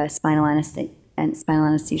a spinal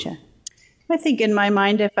anesthesia? I think in my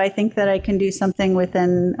mind, if I think that I can do something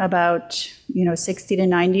within about 60 to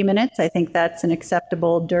 90 minutes, I think that's an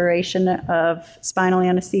acceptable duration of spinal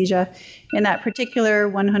anesthesia. In that particular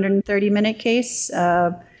 130-minute case,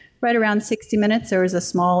 right around 60 minutes, there was a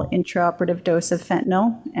small intraoperative dose of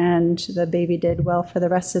fentanyl, and the baby did well for the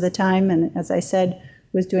rest of the time, and as I said,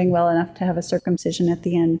 was doing well enough to have a circumcision at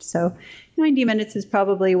the end. So 90 minutes is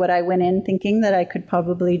probably what I went in thinking that I could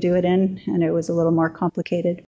probably do it in, and it was a little more complicated.